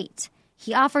great.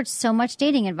 He offered so much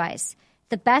dating advice.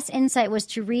 The best insight was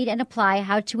to read and apply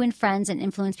How to Win Friends and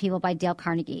Influence People by Dale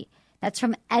Carnegie. That's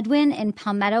from Edwin in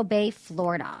Palmetto Bay,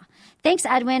 Florida. Thanks,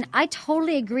 Edwin. I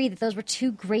totally agree that those were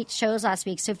 2 great shows last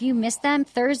week. So if you missed them,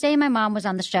 Thursday my mom was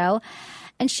on the show.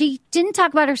 And she didn't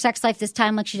talk about her sex life this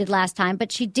time like she did last time,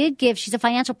 but she's a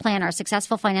financial planner, a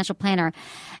successful financial planner.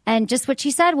 And just what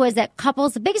she said was that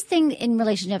couples, the biggest thing in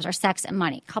relationships are sex and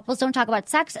money. Couples don't talk about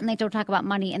sex and they don't talk about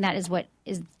money, and that is what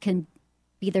can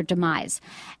be their demise.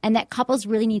 And that couples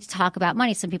really need to talk about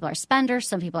money. Some people are spenders,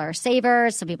 some people are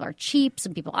savers, some people are cheap,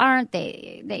 some people aren't.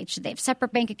 They have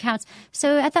separate bank accounts.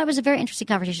 So I thought it was a very interesting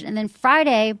conversation. And then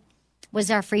Friday,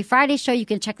 was our Free Friday show. You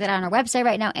can check that out on our website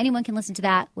right now. Anyone can listen to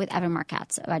that with Evan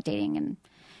Markatz about dating, and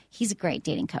he's a great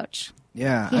dating coach.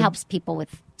 Yeah. He helps people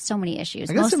with so many issues,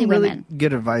 I got mostly some really women.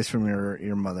 good advice from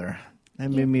your mother. That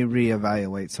made me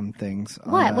reevaluate some things.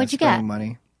 What? What'd you get?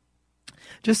 Money.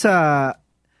 Just, there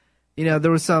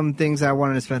were some things I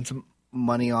wanted to spend some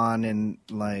money on and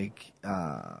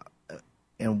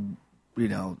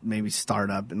maybe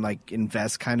start up and like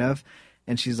invest kind of.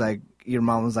 And she's like, your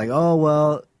mom was like, oh,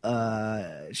 well,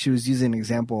 she was using an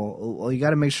example. Well, you got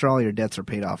to make sure all your debts are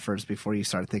paid off first before you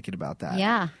start thinking about that.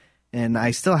 Yeah. And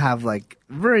I still have like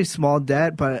very small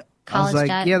debt, but I was like,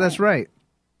 debt, yeah, that's right.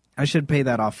 I should pay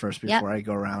that off first before I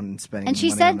go around and spending And she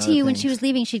money said on to you other when things. she was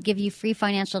leaving, she'd give you free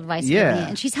financial advice. Yeah.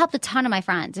 And she's helped a ton of my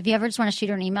friends. If you ever just want to shoot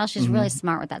her an email, she's really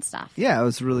smart with that stuff. Yeah, it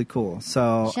was really cool.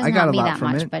 So She doesn't I got help a me lot that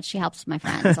from much, it. but she helps my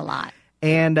friends a lot.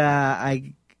 And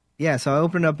so I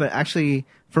opened up actually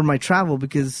for my travel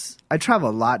because I travel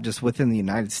a lot just within the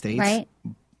United States. Right.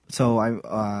 So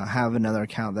I have another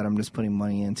account that I'm just putting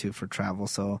money into for travel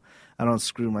so I don't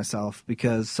screw myself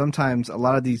because sometimes a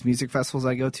lot of these music festivals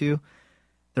I go to,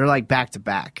 they're like back to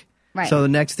back. Right. So the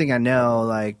next thing I know,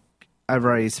 like I've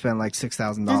already spent like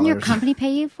 $6,000. Doesn't your company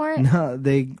pay you for it? No,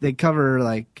 they cover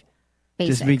like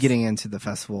Basics. just me getting into the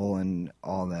festival and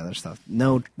all the other stuff.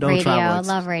 No radio, travel.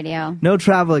 love radio. No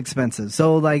travel expenses.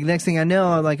 So like next thing I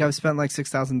know, like I've spent like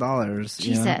 $6,000.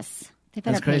 Jesus, they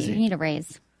better That's pay you. crazy. You need a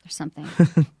raise or something.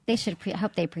 They should. I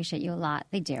hope they appreciate you a lot.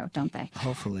 They do, don't they?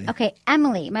 Hopefully. Okay,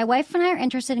 Emily, my wife and I are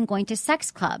interested in going to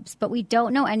sex clubs, but we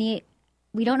don't know any.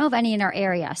 We don't know of any in our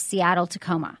area, Seattle,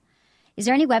 Tacoma. Is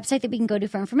there any website that we can go to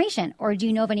for information, or do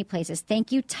you know of any places?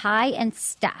 Thank you, Ty and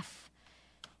Steph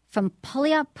from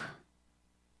Puyallup,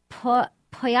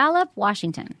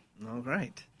 Washington. Oh,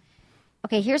 great.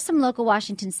 Okay, here's some local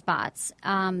Washington spots.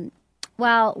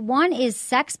 Well, one is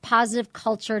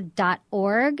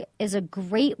sexpositiveculture.org is a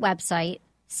great website,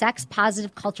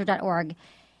 sexpositiveculture.org.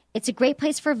 It's a great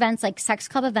place for events like sex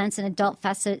club events and adult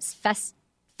festivals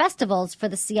for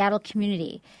the Seattle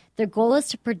community. Their goal is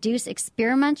to produce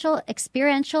experiential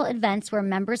events where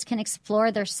members can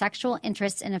explore their sexual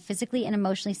interests in a physically and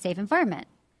emotionally safe environment.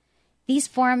 These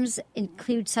forums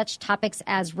include such topics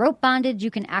as rope bondage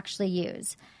you can actually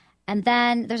use. And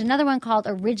then there's another one called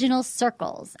Original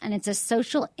Circles, and it's a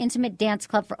social, intimate dance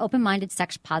club for open-minded,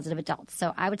 sex-positive adults.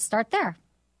 So I would start there.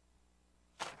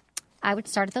 I would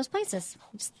start at those places.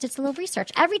 Just a little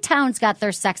research. Every town's got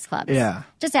their sex clubs. Yeah.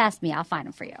 Just ask me. I'll find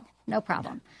them for you. No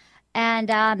problem. And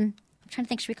I'm trying to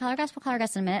think. Should we call our guest? We'll call our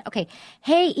guest in a minute. Okay.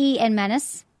 Hey, E and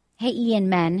Menace. Hey, E and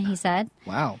Men, he said.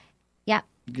 Wow. Yep.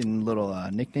 Getting little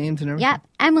nicknames and everything. Yep.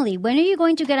 Emily, when are you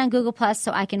going to get on Google Plus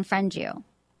so I can friend you?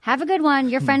 Have a good one.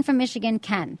 Your friend from Michigan,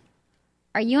 Ken.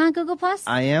 Are you on Google Plus?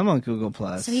 I am on Google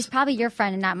Plus. So he's probably your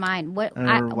friend and not mine. Why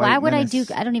White would Menace. I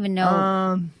do? I don't even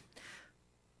know.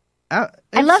 I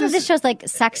It's love that just- this show's like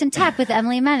Sex and Tech with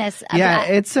Emily and Menace. Yeah,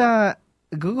 it's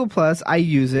Google Plus. I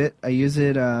use it.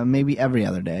 Maybe every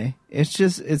other day.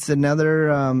 It's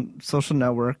another social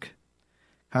network,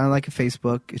 kind of like a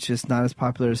Facebook. It's just not as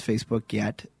popular as Facebook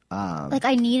yet. Like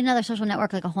I need another social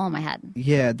network, like a hole in my head.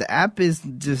 Yeah, the app is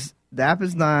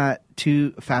not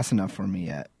too fast enough for me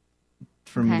yet.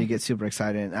 For me to get super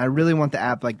excited. I really want the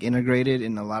app like integrated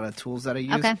in a lot of tools that I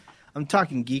use. Okay. I'm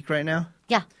talking geek right now.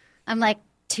 Yeah. I'm like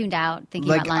tuned out thinking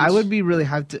Like about lunch. I would be really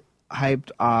hyped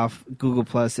off Google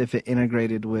Plus if it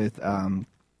integrated with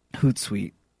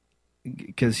Hootsuite.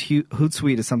 Because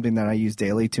Hootsuite is something that I use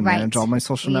daily to manage all my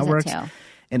social networks.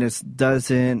 And it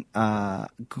doesn't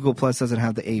Google Plus doesn't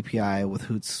have the API with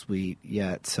Hootsuite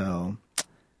yet, so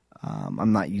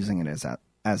I'm not using it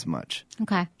as much.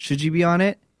 Okay. Should you be on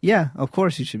it? Yeah, of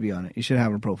course you should be on it. You should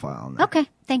have a profile on there. Okay,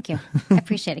 thank you. I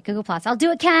appreciate it. Google Plus. I'll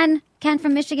do it, Ken. Ken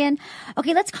from Michigan.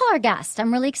 Okay, let's call our guest.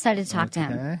 I'm really excited to talk to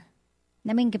him.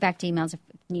 Then we can get back to emails if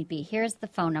need be. Here's the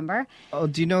phone number. Oh,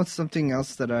 do you know something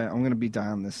else that I'm going to be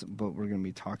dialing this, but we're going to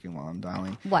be talking while I'm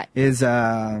dialing? What? Is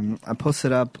I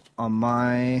posted up on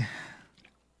my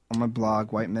blog,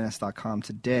 whitemenace.com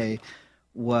today,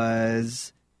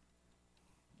 was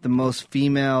the most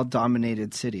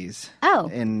female-dominated cities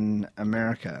in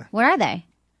America. Where are they?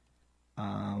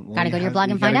 Got to go to your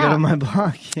blog and find out. Go to my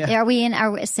blog, yeah. Are we in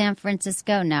San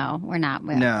Francisco? No, we're not.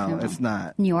 No, it's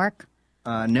not. New York?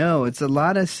 No, it's a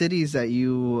lot of cities that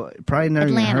you probably never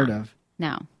even heard of.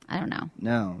 No, I don't know.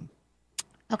 No.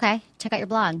 Okay, check out your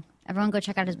blog. Everyone go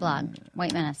check out his blog,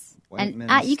 White Menace. And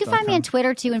Menace. you can find me on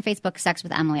Twitter, too, and Facebook, Sex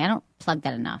with Emily. I don't plug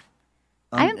that enough.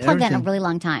 I haven't plugged that in a really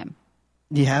long time.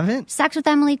 You haven't? Sex with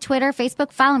Emily, Twitter,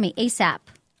 Facebook. Follow me ASAP.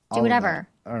 Do whatever.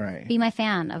 All right. Be my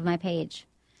fan of my page.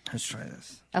 Let's try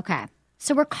this. Okay.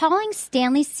 So we're calling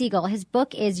Stanley Siegel. His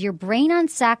book is Your Brain on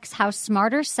Sex, How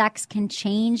Smarter Sex Can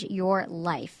Change Your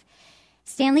Life.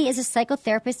 Stanley is a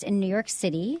psychotherapist in New York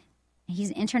City. He's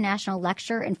an international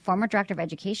lecturer and former director of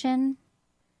education.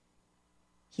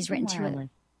 He's written two other.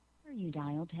 You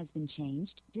dialed has been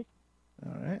changed.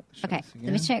 All right. Okay.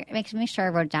 Let me sure I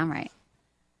wrote it down right.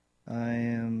 I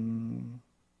am.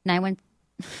 91.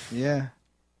 Yeah.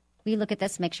 Will you look at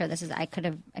this? Make sure this is. I could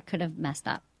have messed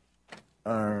up.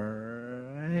 All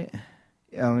right.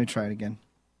 Yeah. Let me try it again.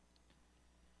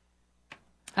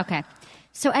 Okay.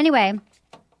 So anyway,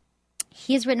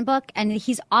 he has written a book, and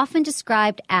he's often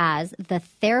described as the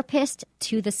therapist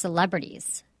to the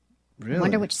celebrities. Really? I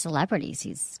wonder which celebrities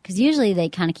he's... Because usually they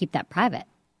kind of keep that private.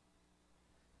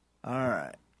 All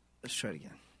right. Let's try it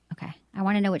again. Okay. I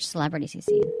want to know which celebrities he's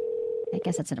seen. I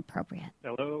guess that's inappropriate.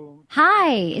 Hello?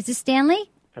 Hi. Is this Stanley?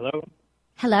 Hello?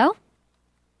 Hello?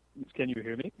 Can you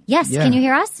hear me? Yes. Yeah. Can you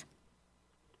hear us?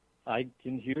 I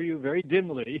can hear you very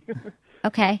dimly.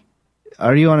 Okay.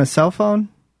 Are you on a cell phone?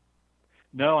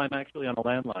 No, I'm actually on a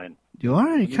landline. You are?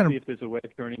 Let You me kind see of. if there's a way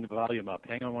of turning the volume up.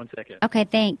 Hang on one second. Okay,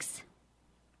 thanks.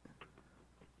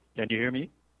 Can you hear me?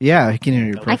 Yeah, I can hear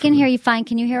you. I can hear you fine.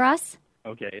 Can you hear us?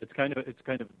 Okay, it's kind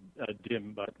of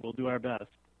dim, but we'll do our best.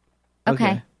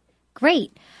 Okay.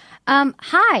 Great.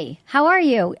 Hi. How are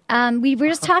you? We were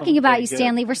just talking about you, good.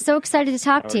 Stanley. We're so excited to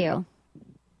talk to you.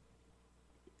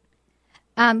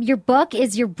 Your book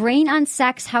is Your Brain on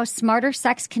Sex, How Smarter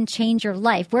Sex Can Change Your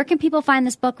Life. Where can people find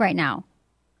this book right now?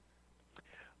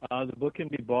 The book can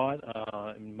be bought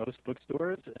in most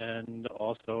bookstores and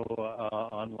also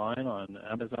online on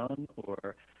Amazon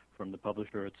or from the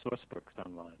publisher at Sourcebooks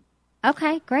online.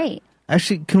 Okay, great.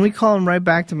 Actually, can we call him right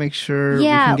back to make sure we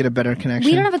can get a better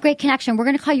connection? We don't have a great connection. We're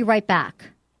going to call you right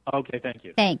back. Okay, thank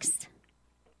you. Thanks.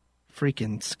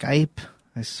 Freaking Skype.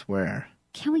 I swear.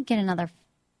 Can we get another?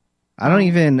 I don't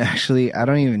even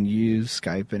use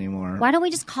Skype anymore. Why don't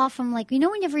we just call from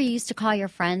whenever you used to call your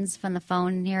friends from the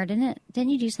phone here, didn't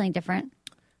you do something different?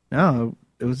 No,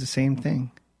 it was the same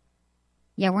thing.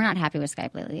 Yeah, we're not happy with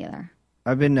Skype lately either.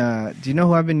 I've been, do you know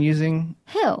who I've been using?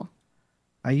 Who?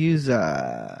 I use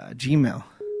Gmail.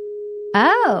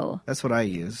 Oh. That's what I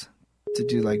use to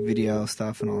do like video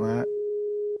stuff and all that.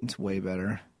 It's way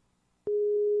better.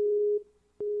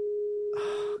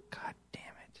 Oh, God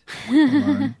damn it.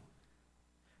 Hold on.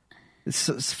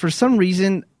 For some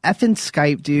reason, effing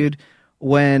Skype, dude,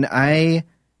 when I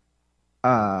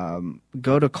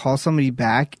go to call somebody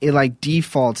back, it like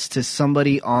defaults to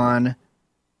somebody on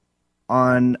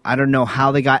I don't know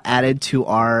how they got added to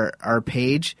our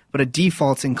page, but it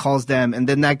defaults and calls them, and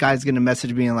then that guy's going to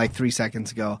message me in like 3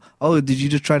 seconds ago. Oh, did you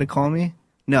just try to call me?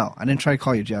 No, I didn't try to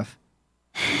call you, Jeff.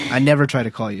 I never try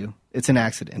to call you. It's an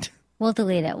accident. We'll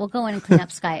delete it. We'll go in and clean up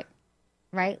Skype.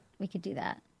 Right? We could do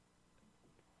that.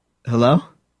 Hello?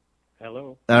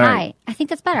 Hello? All Hi. right. I think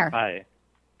that's better. Hi.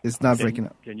 It's not breaking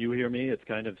up. Can you hear me? It's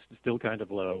still kind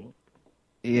of low.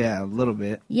 Yeah, a little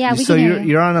bit. Yeah, we so can hear you.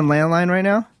 you're on a landline right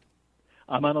now?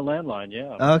 I'm on a landline,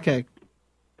 yeah. Okay.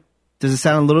 Does it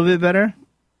sound a little bit better?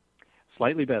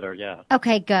 Slightly better, yeah.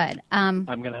 Okay, good. I'm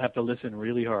going to have to listen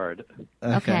really hard.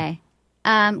 Okay.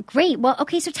 Great. Well,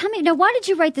 okay, so tell me, now, why did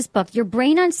you write this book? Your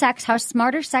Brain on Sex, How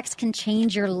Smarter Sex Can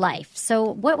Change Your Life. So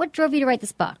what drove you to write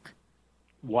this book?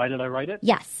 Why did I write it?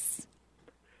 Yes.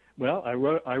 Well, I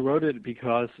wrote it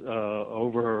because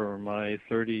over my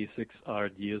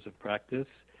 36-odd years of practice,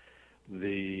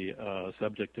 the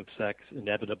subject of sex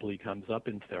inevitably comes up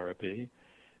in therapy,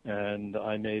 and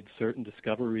I made certain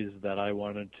discoveries that I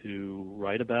wanted to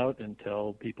write about and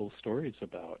tell people stories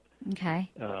about.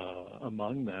 Okay.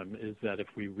 Among them is that if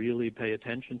we really pay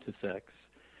attention to sex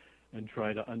and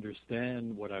try to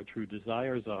understand what our true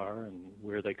desires are and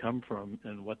where they come from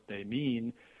and what they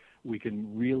mean, we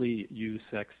can really use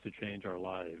sex to change our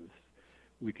lives.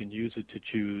 We can use it to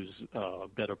choose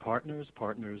better partners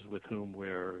with whom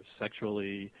we're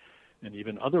sexually and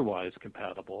even otherwise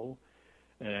compatible,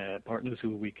 partners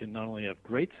who we can not only have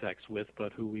great sex with,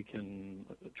 but who we can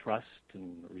trust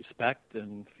and respect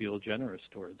and feel generous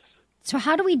towards. So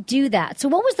how do we do that? So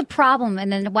what was the problem,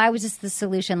 and then why was this the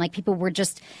solution? Like, people were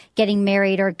just getting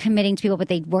married or committing to people, but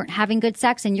they weren't having good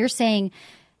sex, and you're saying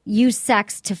use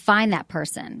sex to find that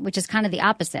person, which is kind of the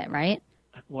opposite, right?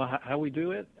 Well, how we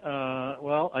do it?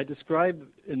 Well, I describe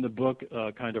in the book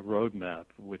a kind of roadmap,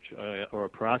 or a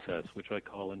process, which I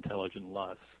call intelligent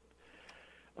lust,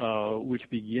 which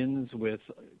begins with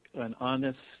an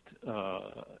honest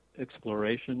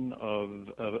exploration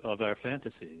of our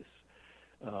fantasies.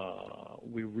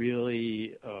 We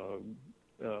really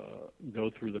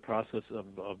go through the process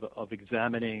of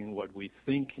examining what we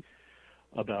think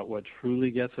about what truly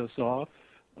gets us off,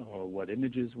 or what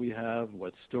images we have,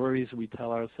 what stories we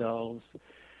tell ourselves.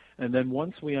 And then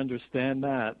once we understand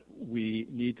that, we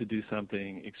need to do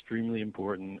something extremely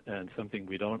important and something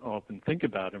we don't often think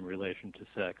about in relation to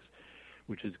sex,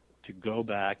 which is to go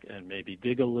back and maybe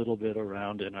dig a little bit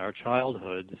around in our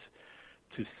childhoods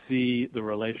to see the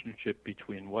relationship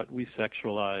between what we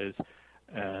sexualize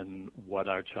and what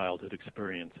our childhood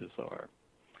experiences are.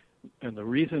 And the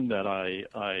reason that I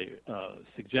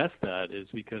suggest that is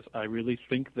because I really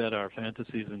think that our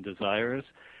fantasies and desires,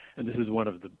 and this is one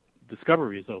of the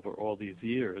discoveries over all these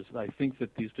years, I think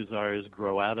that these desires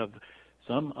grow out of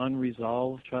some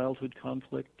unresolved childhood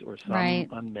conflict or some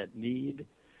unmet need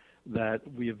that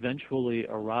we eventually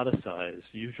eroticize,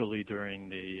 usually during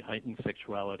the heightened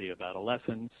sexuality of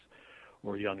adolescence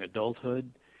or young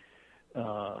adulthood.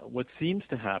 What seems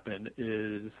to happen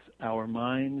is our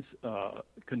minds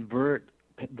convert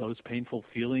those painful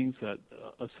feelings that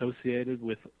associated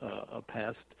with a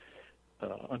past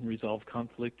unresolved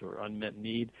conflict or unmet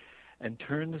need and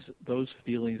turns those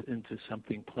feelings into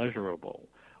something pleasurable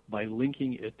by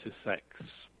linking it to sex.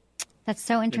 That's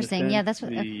so interesting. Yeah, that's what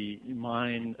the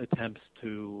mind attempts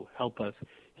to help us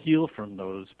heal from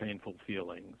those painful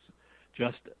feelings,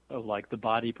 just like the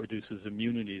body produces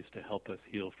immunities to help us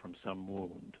heal from some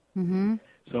wound. Mm-hmm.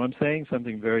 So I'm saying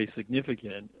something very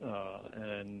significant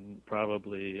and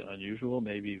probably unusual,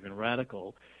 maybe even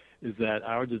radical, is that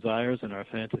our desires and our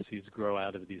fantasies grow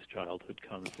out of these childhood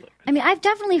conflicts. I mean, I've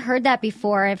definitely heard that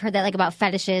before. I've heard that like about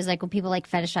fetishes, like when people like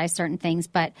fetishize certain things.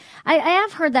 But I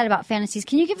have heard that about fantasies.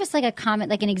 Can you give us like a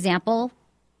comment, like an example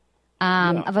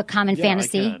of a common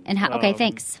fantasy? I can. And how? Okay,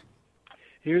 thanks.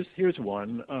 Here's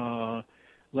one.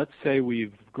 Let's say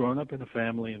we've grown up in a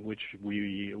family in which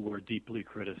we were deeply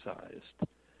criticized.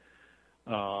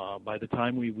 By the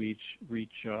time we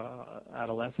reach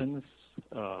adolescence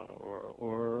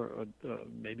or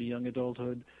maybe young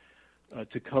adulthood,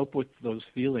 to cope with those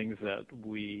feelings that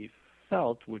we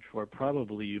felt, which were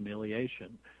probably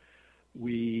humiliation,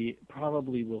 we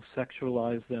probably will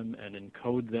sexualize them and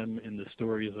encode them in the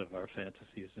stories of our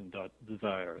fantasies and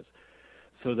desires.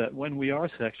 So that when we are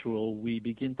sexual, we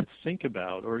begin to think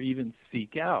about or even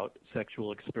seek out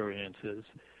sexual experiences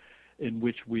in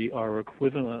which we are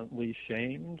equivalently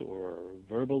shamed or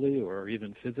verbally or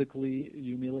even physically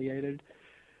humiliated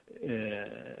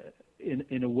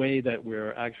in a way that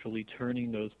we're actually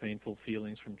turning those painful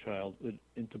feelings from childhood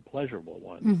into pleasurable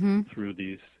ones through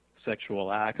these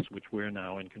sexual acts which we're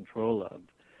now in control of.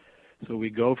 So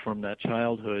we go from that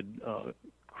childhood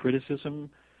criticism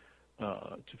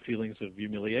to feelings of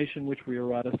humiliation, which we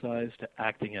eroticize, to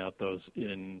acting out those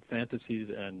in fantasies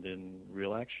and in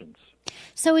real actions.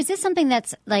 So is this something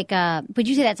that's like, would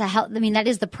you say that's that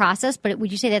is the process, but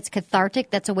would you say that's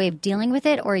cathartic, that's a way of dealing with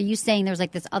it? Or are you saying there's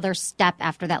like this other step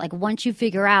after that? Like once you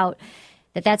figure out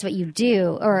that that's what you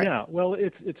do? Or yeah, well,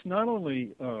 it's not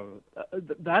only,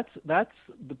 that's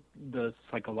the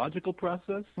psychological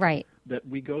process that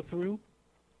we go through.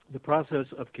 The process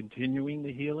of continuing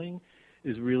the healing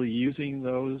is really using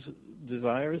those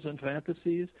desires and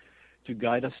fantasies to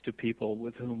guide us to people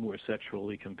with whom we're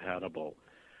sexually compatible.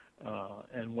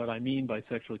 And what I mean by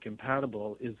sexually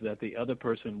compatible is that the other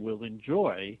person will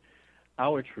enjoy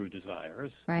our true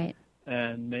desires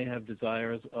and may have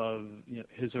desires of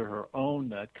his or her own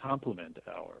that complement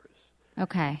ours.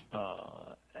 Okay.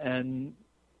 And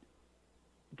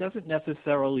it doesn't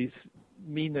necessarily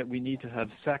mean that we need to have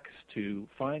sex to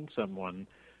find someone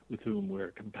with whom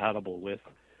we're compatible with,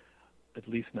 at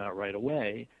least not right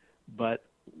away. But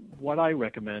what I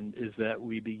recommend is that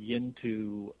we begin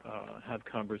to have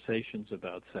conversations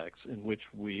about sex in which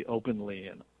we openly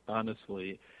and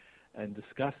honestly and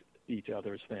discuss each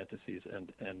other's fantasies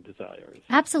and desires.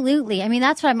 Absolutely. I mean,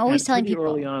 that's what I'm always telling people.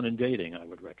 Pretty early on in dating, I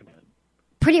would recommend.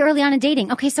 Pretty early on in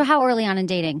dating. Okay, so how early on in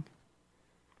dating?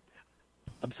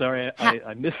 I'm sorry,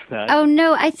 I missed that. Oh,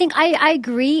 no, I think I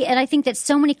agree, and I think that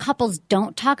so many couples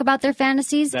don't talk about their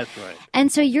fantasies. That's right.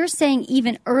 And so you're saying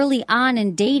even early on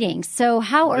in dating. So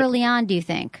how early on do you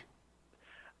think?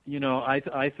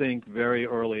 I think very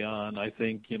early on. I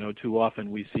think, too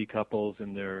often we see couples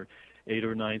in their 8th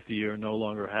or 9th year no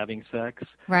longer having sex.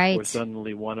 Right. Or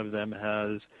suddenly one of them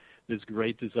has this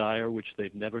great desire which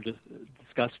they've never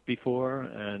discussed before,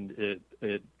 and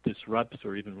it disrupts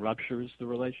or even ruptures the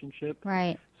relationship.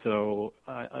 Right. So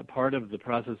a part of the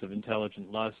process of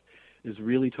intelligent lust is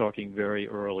really talking very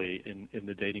early in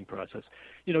the dating process.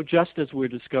 Just as we're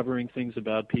discovering things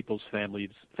about people's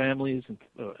families and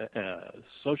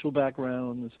social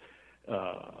backgrounds,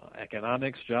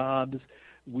 economics, jobs,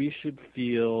 we should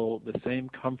feel the same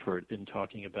comfort in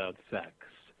talking about sex.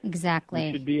 Exactly.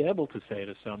 We should be able to say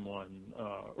to someone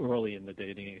early in the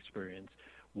dating experience,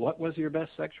 what was your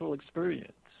best sexual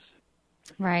experience?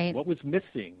 Right. What was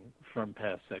missing from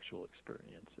past sexual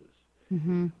experiences?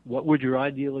 Mm-hmm. What would your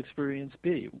ideal experience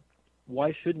be?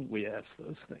 Why shouldn't we ask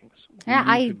those things? Yeah,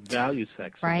 we need to value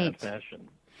sex in that fashion.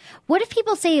 What if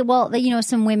people say, well,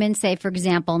 some women say, for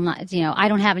example, I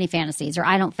don't have any fantasies or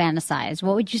I don't fantasize.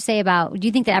 What would you say about, do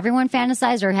you think that everyone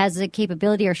fantasizes or has the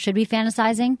capability or should be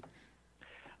fantasizing?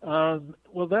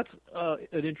 Well, that's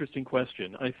an interesting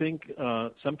question. I think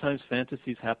sometimes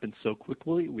fantasies happen so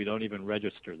quickly we don't even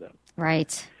register them.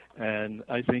 Right. And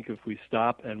I think if we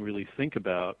stop and really think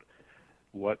about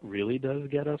what really does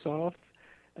get us off,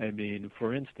 I mean,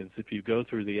 for instance, if you go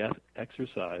through the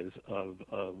exercise of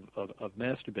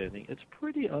masturbating, it's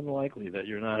pretty unlikely that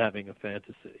you're not having a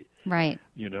fantasy. Right.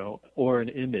 Or an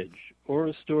image or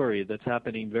a story that's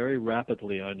happening very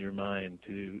rapidly on your mind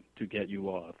to get you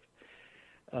off.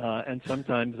 And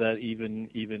sometimes that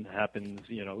even happens,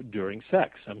 during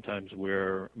sex. Sometimes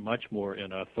we're much more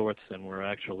in our thoughts than we're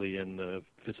actually in the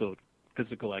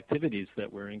physical activities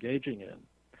that we're engaging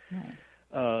in. Right.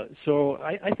 So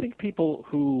I think people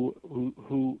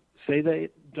who say they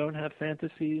don't have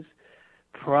fantasies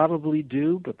probably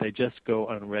do, but they just go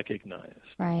unrecognized.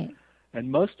 Right.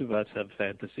 And most of us have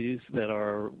fantasies that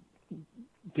are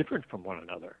different from one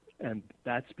another, and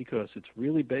that's because it's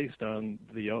really based on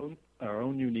our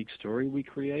own unique story we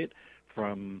create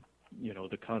from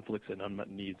the conflicts and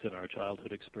unmet needs in our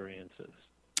childhood experiences.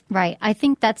 Right. I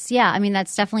think that's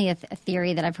definitely a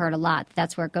theory that I've heard a lot.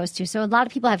 That's where it goes to. So a lot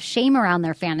of people have shame around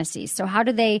their fantasies. So how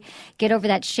do they get over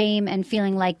that shame and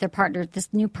feeling like their partner, this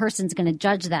new person's going to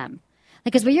judge them?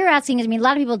 Because what you're asking is, a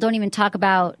lot of people don't even talk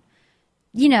about,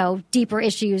 deeper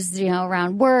issues,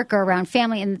 around work or around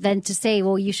family. And then to say,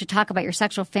 well, you should talk about your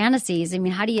sexual fantasies.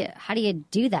 How do you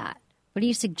do that? What do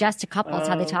you suggest to couples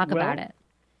how they talk about it?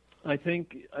 I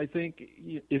think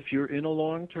if you're in a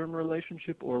long-term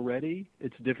relationship already,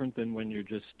 it's different than when you're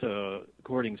just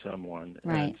courting someone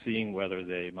and seeing whether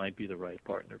they might be the right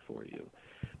partner for you.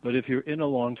 But if you're in a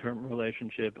long-term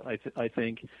relationship, I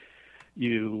think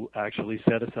you actually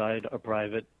set aside a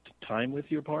private time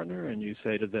with your partner and you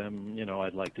say to them,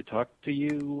 I'd like to talk to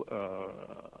you.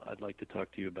 I'd like to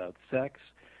talk to you about sex.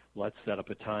 Let's set up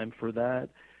a time for that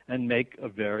and make a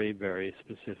very, very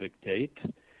specific date.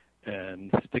 And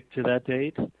stick to that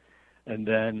date, and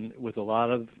then with a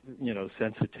lot of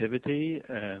sensitivity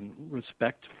and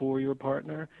respect for your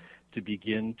partner, to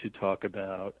begin to talk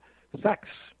about sex.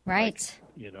 Right.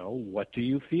 Like, what do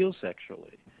you feel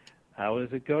sexually? How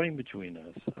is it going between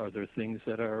us? Are there things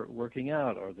that are working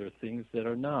out? Are there things that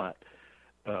are not?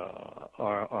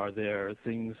 Are there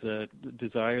things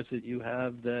desires that you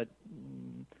have that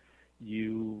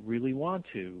you really want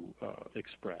to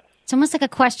express? It's almost like a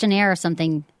questionnaire or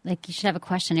something. Like you should have a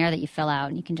questionnaire that you fill out,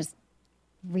 and you can just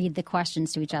read the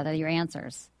questions to each other, your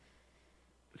ansers.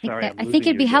 I think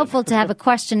it'd be helpful to have a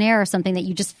questionnaire or something that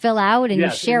you just fill out and you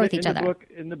share with each other.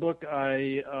 In the book,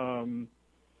 I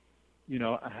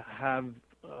have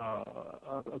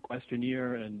a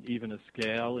questionnaire and even a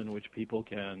scale in which people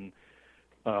can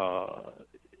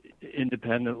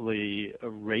independently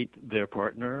rate their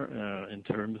partner in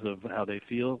terms of how they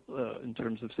feel in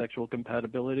terms of sexual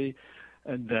compatibility.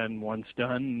 And then once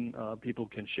done, people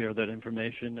can share that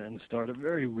information and start a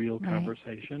very real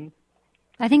conversation.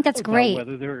 I think that's great.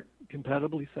 Whether they're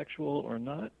compatibly sexual or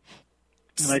not.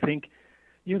 And I think,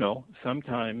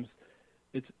 sometimes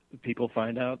people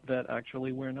find out that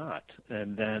actually we're not.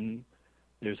 And then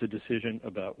there's a decision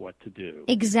about what to do.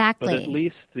 Exactly. But at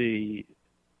least the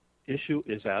issue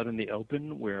is out in the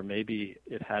open where maybe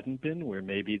it hadn't been, where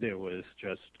maybe there was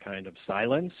just kind of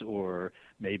silence, or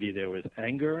maybe there was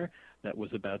anger that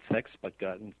was about sex but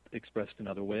gotten expressed in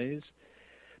other ways.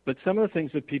 But some of the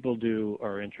things that people do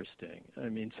are interesting. I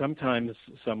mean, sometimes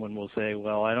someone will say,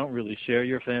 well, I don't really share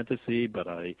your fantasy, but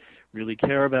I really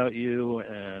care about you,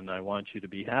 and I want you to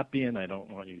be happy, and I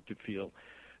don't want you to feel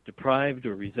deprived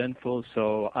or resentful,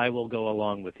 so I will go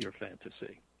along with your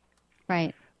fantasy.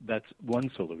 Right. That's one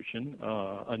solution.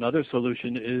 Another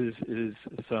solution is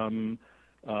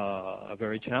a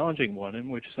very challenging one in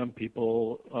which some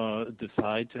people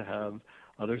decide to have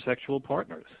other sexual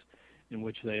partners, in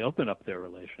which they open up their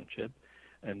relationship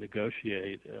and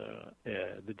negotiate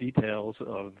the details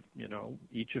of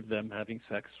each of them having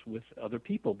sex with other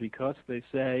people, because they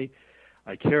say,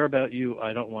 I care about you.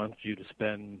 I don't want you to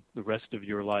spend the rest of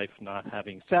your life not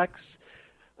having sex.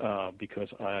 Because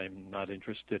I'm not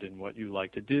interested in what you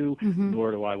like to do, nor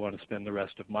do I want to spend the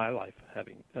rest of my life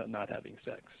not having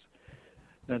sex.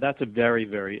 Now, that's a very,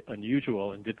 very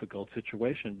unusual and difficult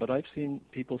situation, but I've seen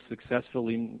people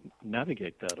successfully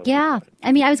navigate that. Yeah.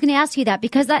 I mean, I was going to ask you that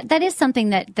because that is something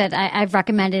that I've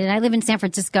recommended. And I live in San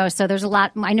Francisco, so there's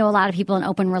I know a lot of people in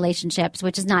open relationships,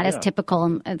 which is not as typical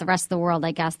in the rest of the world,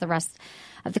 I guess, the rest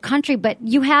of the country. But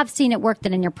you have seen it work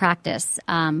then in your practice,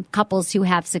 couples who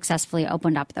have successfully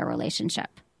opened up their relationship.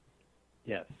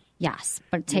 Yes. Yes,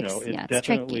 but it takes, it's it's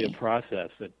definitely tricky. a process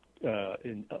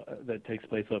that takes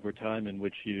place over time in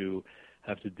which you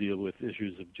have to deal with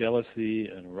issues of jealousy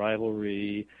and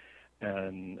rivalry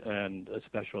and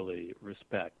especially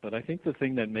respect. But I think the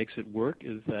thing that makes it work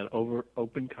is that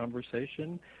open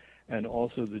conversation and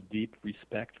also the deep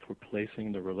respect for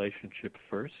placing the relationship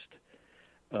first,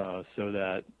 so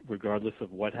that regardless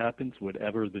of what happens,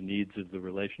 whatever the needs of the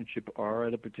relationship are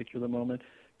at a particular moment,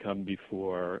 come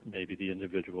before maybe the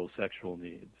individual sexual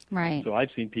needs. Right. So I've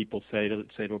seen people say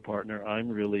to a partner, I'm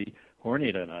really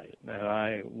horny tonight, and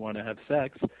I want to have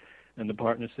sex. And the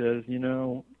partner says,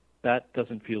 that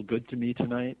doesn't feel good to me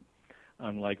tonight.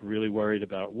 I'm really worried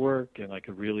about work, and I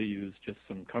could really use just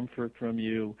some comfort from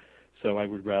you, so I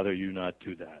would rather you not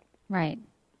do that. Right.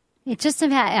 It's just a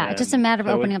matter of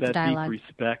opening up the dialogue. It's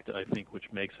that deep respect, I think, which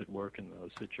makes it work in those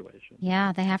situations.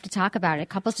 Yeah, they have to talk about it.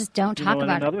 Couples just don't talk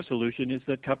about it. Another solution is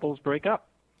that couples break up.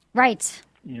 Right.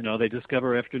 They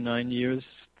discover after 9 years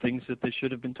things that they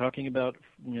should have been talking about,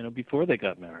 before they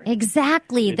got married.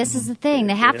 Exactly. This is the thing.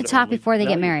 They have to talk before they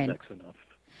get married. Sex enough.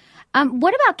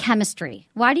 What about chemistry?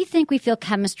 Why do you think we feel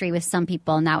chemistry with some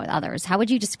people and not with others? How would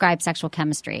you describe sexual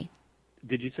chemistry?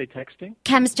 Did you say texting?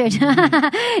 Chemistry.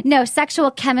 No,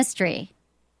 sexual chemistry.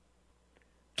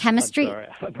 Chemistry. I'm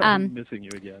sorry. I'm missing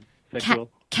you again. Sexual?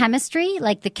 Chemistry,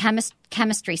 like the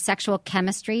chemistry, sexual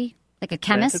chemistry, like a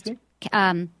chemist.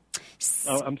 I'm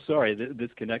sorry.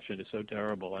 This connection is so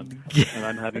terrible, and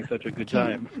I'm having such a good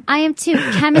time. I am too.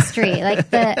 Chemistry, like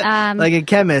the like a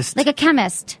chemist. Like a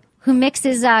chemist who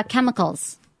mixes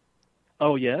chemicals.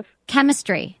 Oh, yes?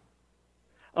 Chemistry.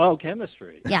 Oh,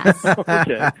 chemistry. Yes.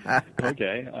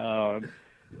 Okay.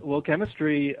 Well,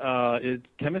 chemistry,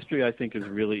 I think, is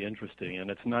really interesting, and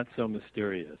it's not so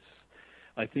mysterious.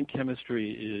 I think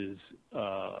chemistry is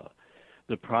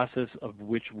the process of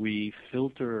which we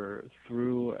filter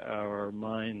through our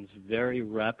minds very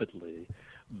rapidly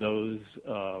those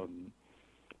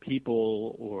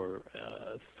people or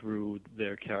through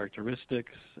their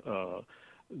characteristics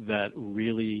that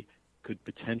really could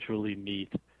potentially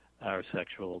meet our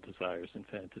sexual desires and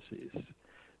fantasies.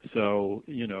 So,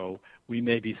 we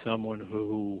may be someone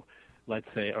who, let's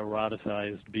say,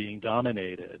 eroticized being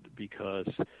dominated because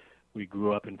we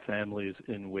grew up in families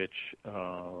in which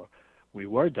we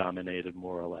were dominated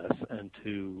more or less, and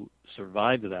to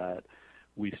survive that,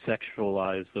 we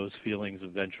sexualize those feelings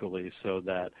eventually so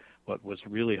that what was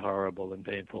really horrible and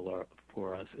painful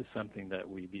for us is something that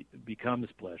becomes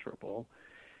pleasurable.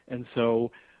 And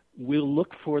so we'll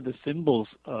look for the symbols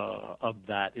of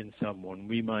that in someone.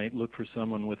 We might look for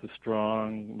someone with a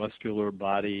strong, muscular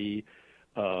body,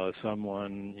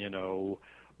 someone,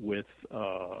 with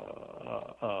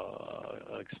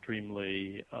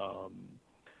extremely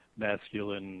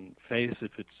masculine face.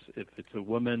 If it's a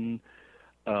woman,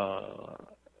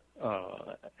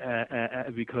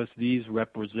 because these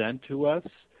represent to us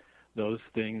those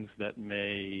things that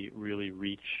may really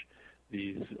reach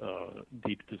these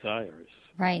deep desires.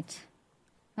 Right.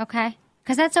 Okay.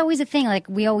 Because that's always a thing. Like,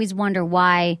 we always wonder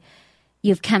why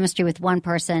you have chemistry with one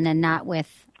person and not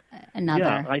with another.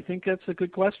 Yeah, I think that's a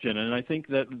good question. And I think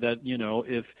that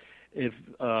if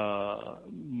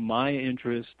my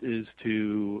interest is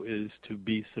to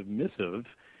be submissive,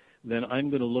 then I'm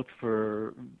going to look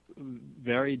for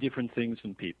very different things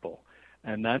in people.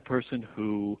 And that person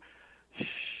who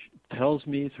tells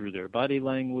me through their body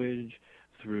language,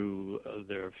 through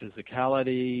their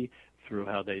physicality, through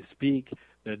how they speak,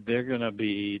 that they're going to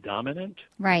be dominant,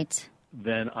 right,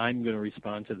 then I'm going to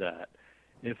respond to that.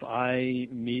 If I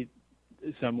meet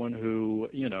someone who,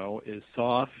 is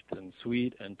soft and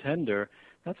sweet and tender,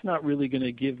 that's not really going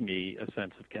to give me a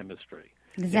sense of chemistry.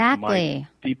 Exactly. My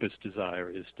deepest desire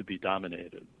is to be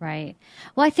dominated. Right.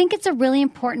 Well, I think it's a really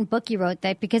important book you wrote,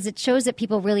 that because it shows that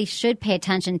people really should pay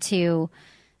attention to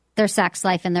their sex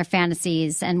life and their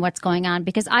fantasies and what's going on.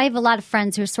 Because I have a lot of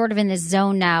friends who are sort of in this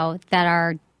zone now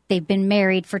that they've been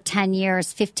married for 10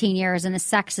 years, 15 years, and the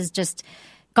sex has just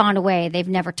gone away. They've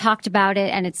never talked about it.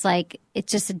 And it's like,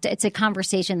 it's a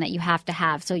conversation that you have to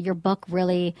have. So your book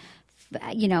really,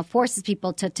 forces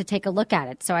people to take a look at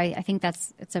it. So I think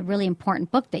it's a really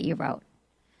important book that you wrote.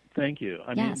 Thank you.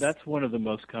 I mean, that's one of the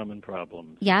most common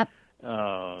problems. Yep.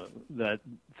 That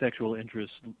sexual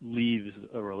interest leaves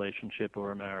a relationship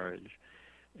or a marriage.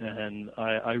 And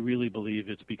I really believe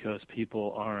it's because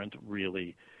people aren't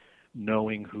really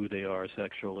knowing who they are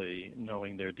sexually,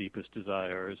 knowing their deepest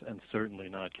desires, and certainly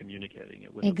not communicating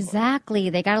it with Exactly.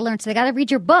 They got to learn. So they got to read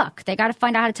your book. They got to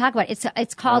find out how to talk about it.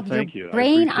 It's called Your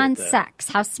Brain on Sex,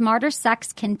 How Smarter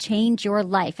Sex Can Change Your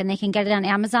Life. And they can get it on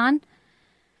Amazon?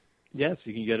 Yes,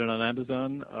 you can get it on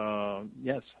Amazon.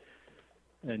 Yes.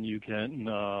 And you can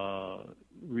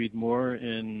read more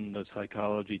in the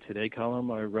Psychology Today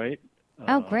column I write.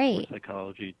 Great.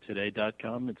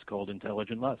 PsychologyToday.com. It's called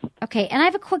Intelligent Lust. Okay, and I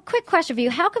have a quick question for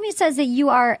you. How come it says that you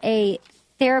are a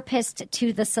therapist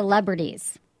to the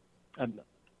celebrities? I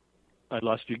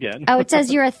lost you again. Oh, it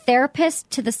says you're a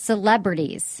therapist to the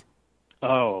celebrities.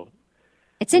 Oh.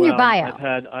 It's in your bio.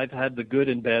 I've had the good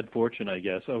and bad fortune, I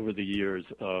guess, over the years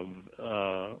of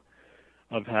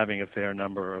having a fair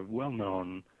number of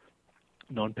well-known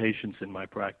patients in my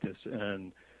practice,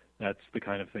 and that's the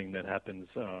kind of thing that happens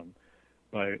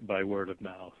by word of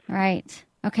mouth. Right.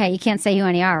 Okay, you can't say who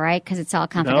any are, right? Because it's all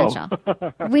confidential.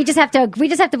 No. we just have to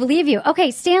believe you.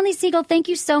 Okay, Stanley Siegel, thank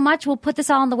you so much. We'll put this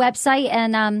all on the website,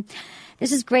 and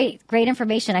this is great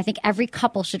information. I think every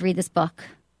couple should read this book.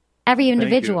 Every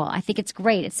individual. I think it's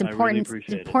great. It's important. Really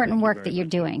it's important work that you're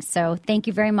doing. So thank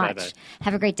you very much. Bye-bye.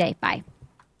 Have a great day. Bye.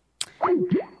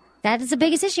 That is the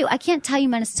biggest issue. I can't tell you,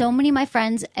 man. So many of my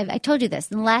friends, I told you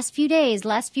this, in the last few days,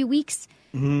 last few weeks,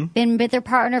 been with their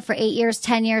partner for 8 years,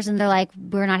 10 years, and they're like,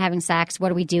 we're not having sex. What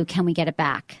do we do? Can we get it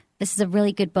back? This is a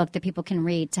really good book that people can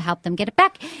read to help them get it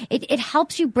back. It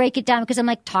helps you break it down because I'm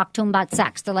like, talk to them about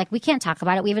sex. They're like, we can't talk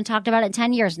about it. We haven't talked about it in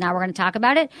 10 years. Now we're going to talk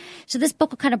about it. So this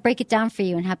book will kind of break it down for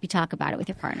you and help you talk about it with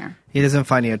your partner. He doesn't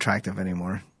find you attractive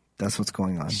anymore. That's what's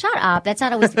going on. Shut up. That's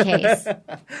not always the case.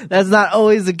 That's not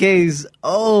always the case.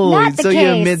 Oh, not the so case. You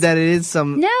admit that it is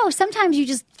some... No, sometimes you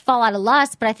just fall out of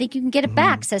lust, but I think you can get it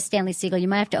back, says Stanley Siegel. You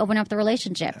might have to open up the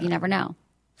relationship. You never know.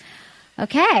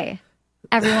 Okay,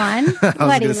 everyone. I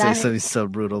was going to say something so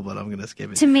brutal, but I'm going to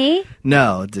skip it. To me?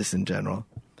 No, just in general.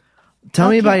 Tell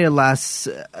me about your last...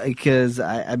 Because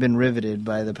I've been riveted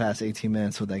by the past 18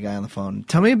 minutes with that guy on the phone.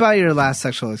 Tell me about your last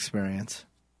sexual experience.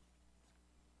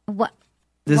 What?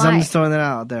 I'm just throwing that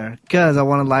out there because I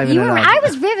want to liven it up. I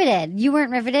was riveted. You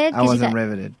weren't riveted? I wasn't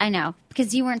riveted. I know,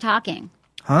 because you weren't talking.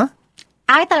 Huh?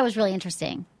 I thought it was really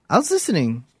interesting. I was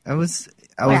listening. I was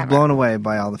blown away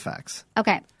by all the facts.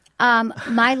 Okay.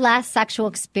 My last sexual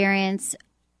experience,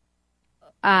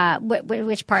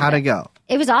 which part? How'd it go?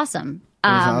 It was awesome. It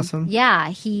was awesome? Yeah.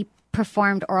 He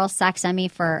performed oral sex on me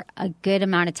for a good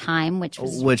amount of time, which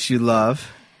you love.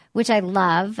 Which I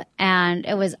love, and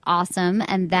it was awesome.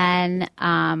 And then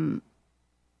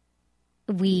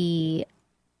we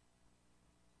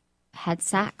had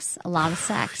sex, a lot of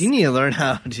sex. You need to learn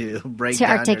how to break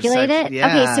down articulate your sex. it. Yeah.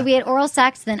 Okay, so we had oral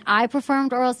sex, then I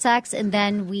performed oral sex, and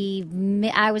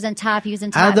then I was on top, he was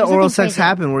on top. How did the oral sex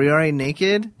happen? Were you already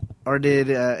naked, or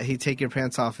did he take your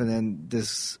pants off and then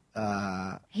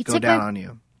go down on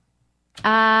you?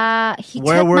 He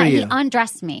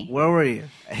undressed me. Where were you?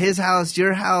 His house,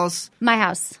 your house? My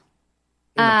house.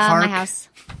 In the park?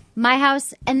 My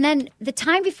house. And then the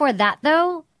time before that,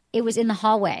 though, it was in the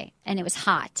hallway and it was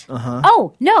hot. Uh-huh.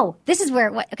 Oh, no. This is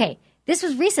where, this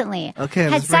was recently. Okay.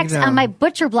 Had sex on my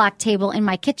butcher block table in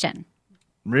my kitchen.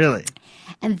 Really?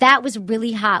 And that was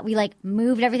really hot. We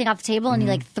moved everything off the table and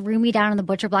he threw me down on the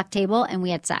butcher block table and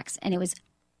we had sex. And it was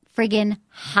friggin'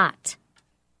 hot.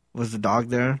 Was the dog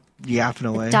there? Yapping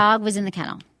away? The dog was in the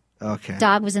kennel. Okay.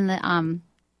 Dog was in the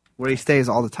where he stays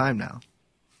all the time now.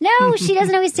 No, she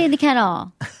doesn't always stay in the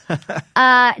kennel.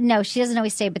 No, she doesn't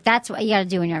always stay, but that's what you got to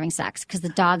do when you're having sex because the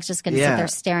dog's just going to sit there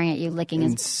staring at you, licking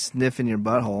and sniffing your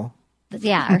butthole.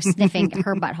 Yeah, or sniffing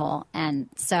her butthole. And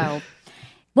so,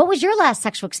 what was your last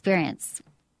sexual experience?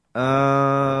 You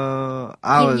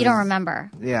don't remember?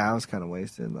 Yeah, I was kind of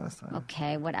wasted last time.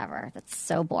 Okay, whatever. That's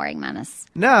so boring, Menace.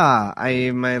 Nah,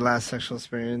 my last sexual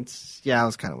experience, I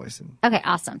was kind of wasted. Okay,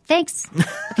 awesome. Thanks.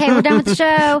 Okay, we're done with the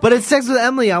show. But it's Sex with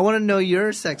Emily. I want to know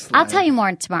your sex life. I'll tell you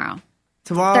more tomorrow.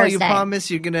 Tomorrow, Thursday. you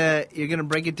promise you're gonna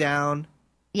break it down.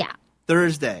 Yeah.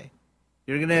 Thursday,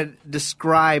 you're gonna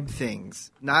describe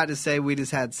things, not to say we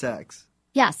just had sex.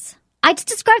 Yes, I just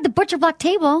described the butcher block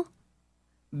table.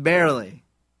 Barely.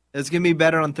 It's going to be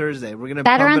better on Thursday. We're going to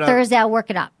better on Thursday. I'll work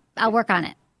it up. I'll work on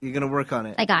it. You're going to work on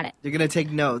it. I got it. You're going to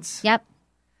take notes. Yep.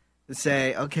 And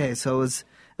say, okay, so it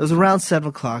was around 7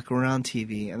 o'clock. We're on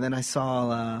TV, and then I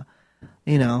saw,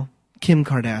 Kim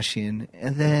Kardashian,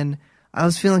 and then I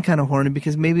was feeling kind of horny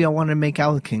because maybe I wanted to make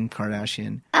out with Kim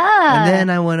Kardashian. And then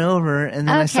I went over, and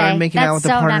then I started making out with the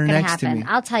partner next to me.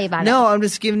 I'll tell you about it. No, I'm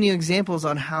just giving you examples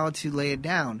on how to lay it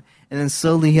down, and then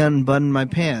slowly unbutton my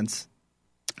pants.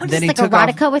 Just like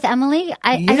erotica with Emily?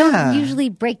 I don't usually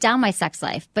break down my sex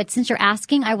life, but since you're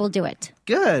asking, I will do it.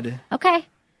 Good. Okay.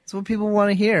 That's what people want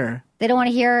to hear. They don't want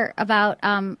to hear about,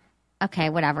 okay,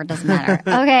 whatever. Doesn't matter.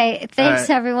 Okay. Thanks,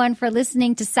 everyone, for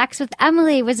listening to Sex with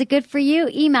Emily. Was it good for you?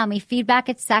 Email me,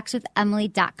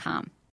 feedback@sexwithemily.com.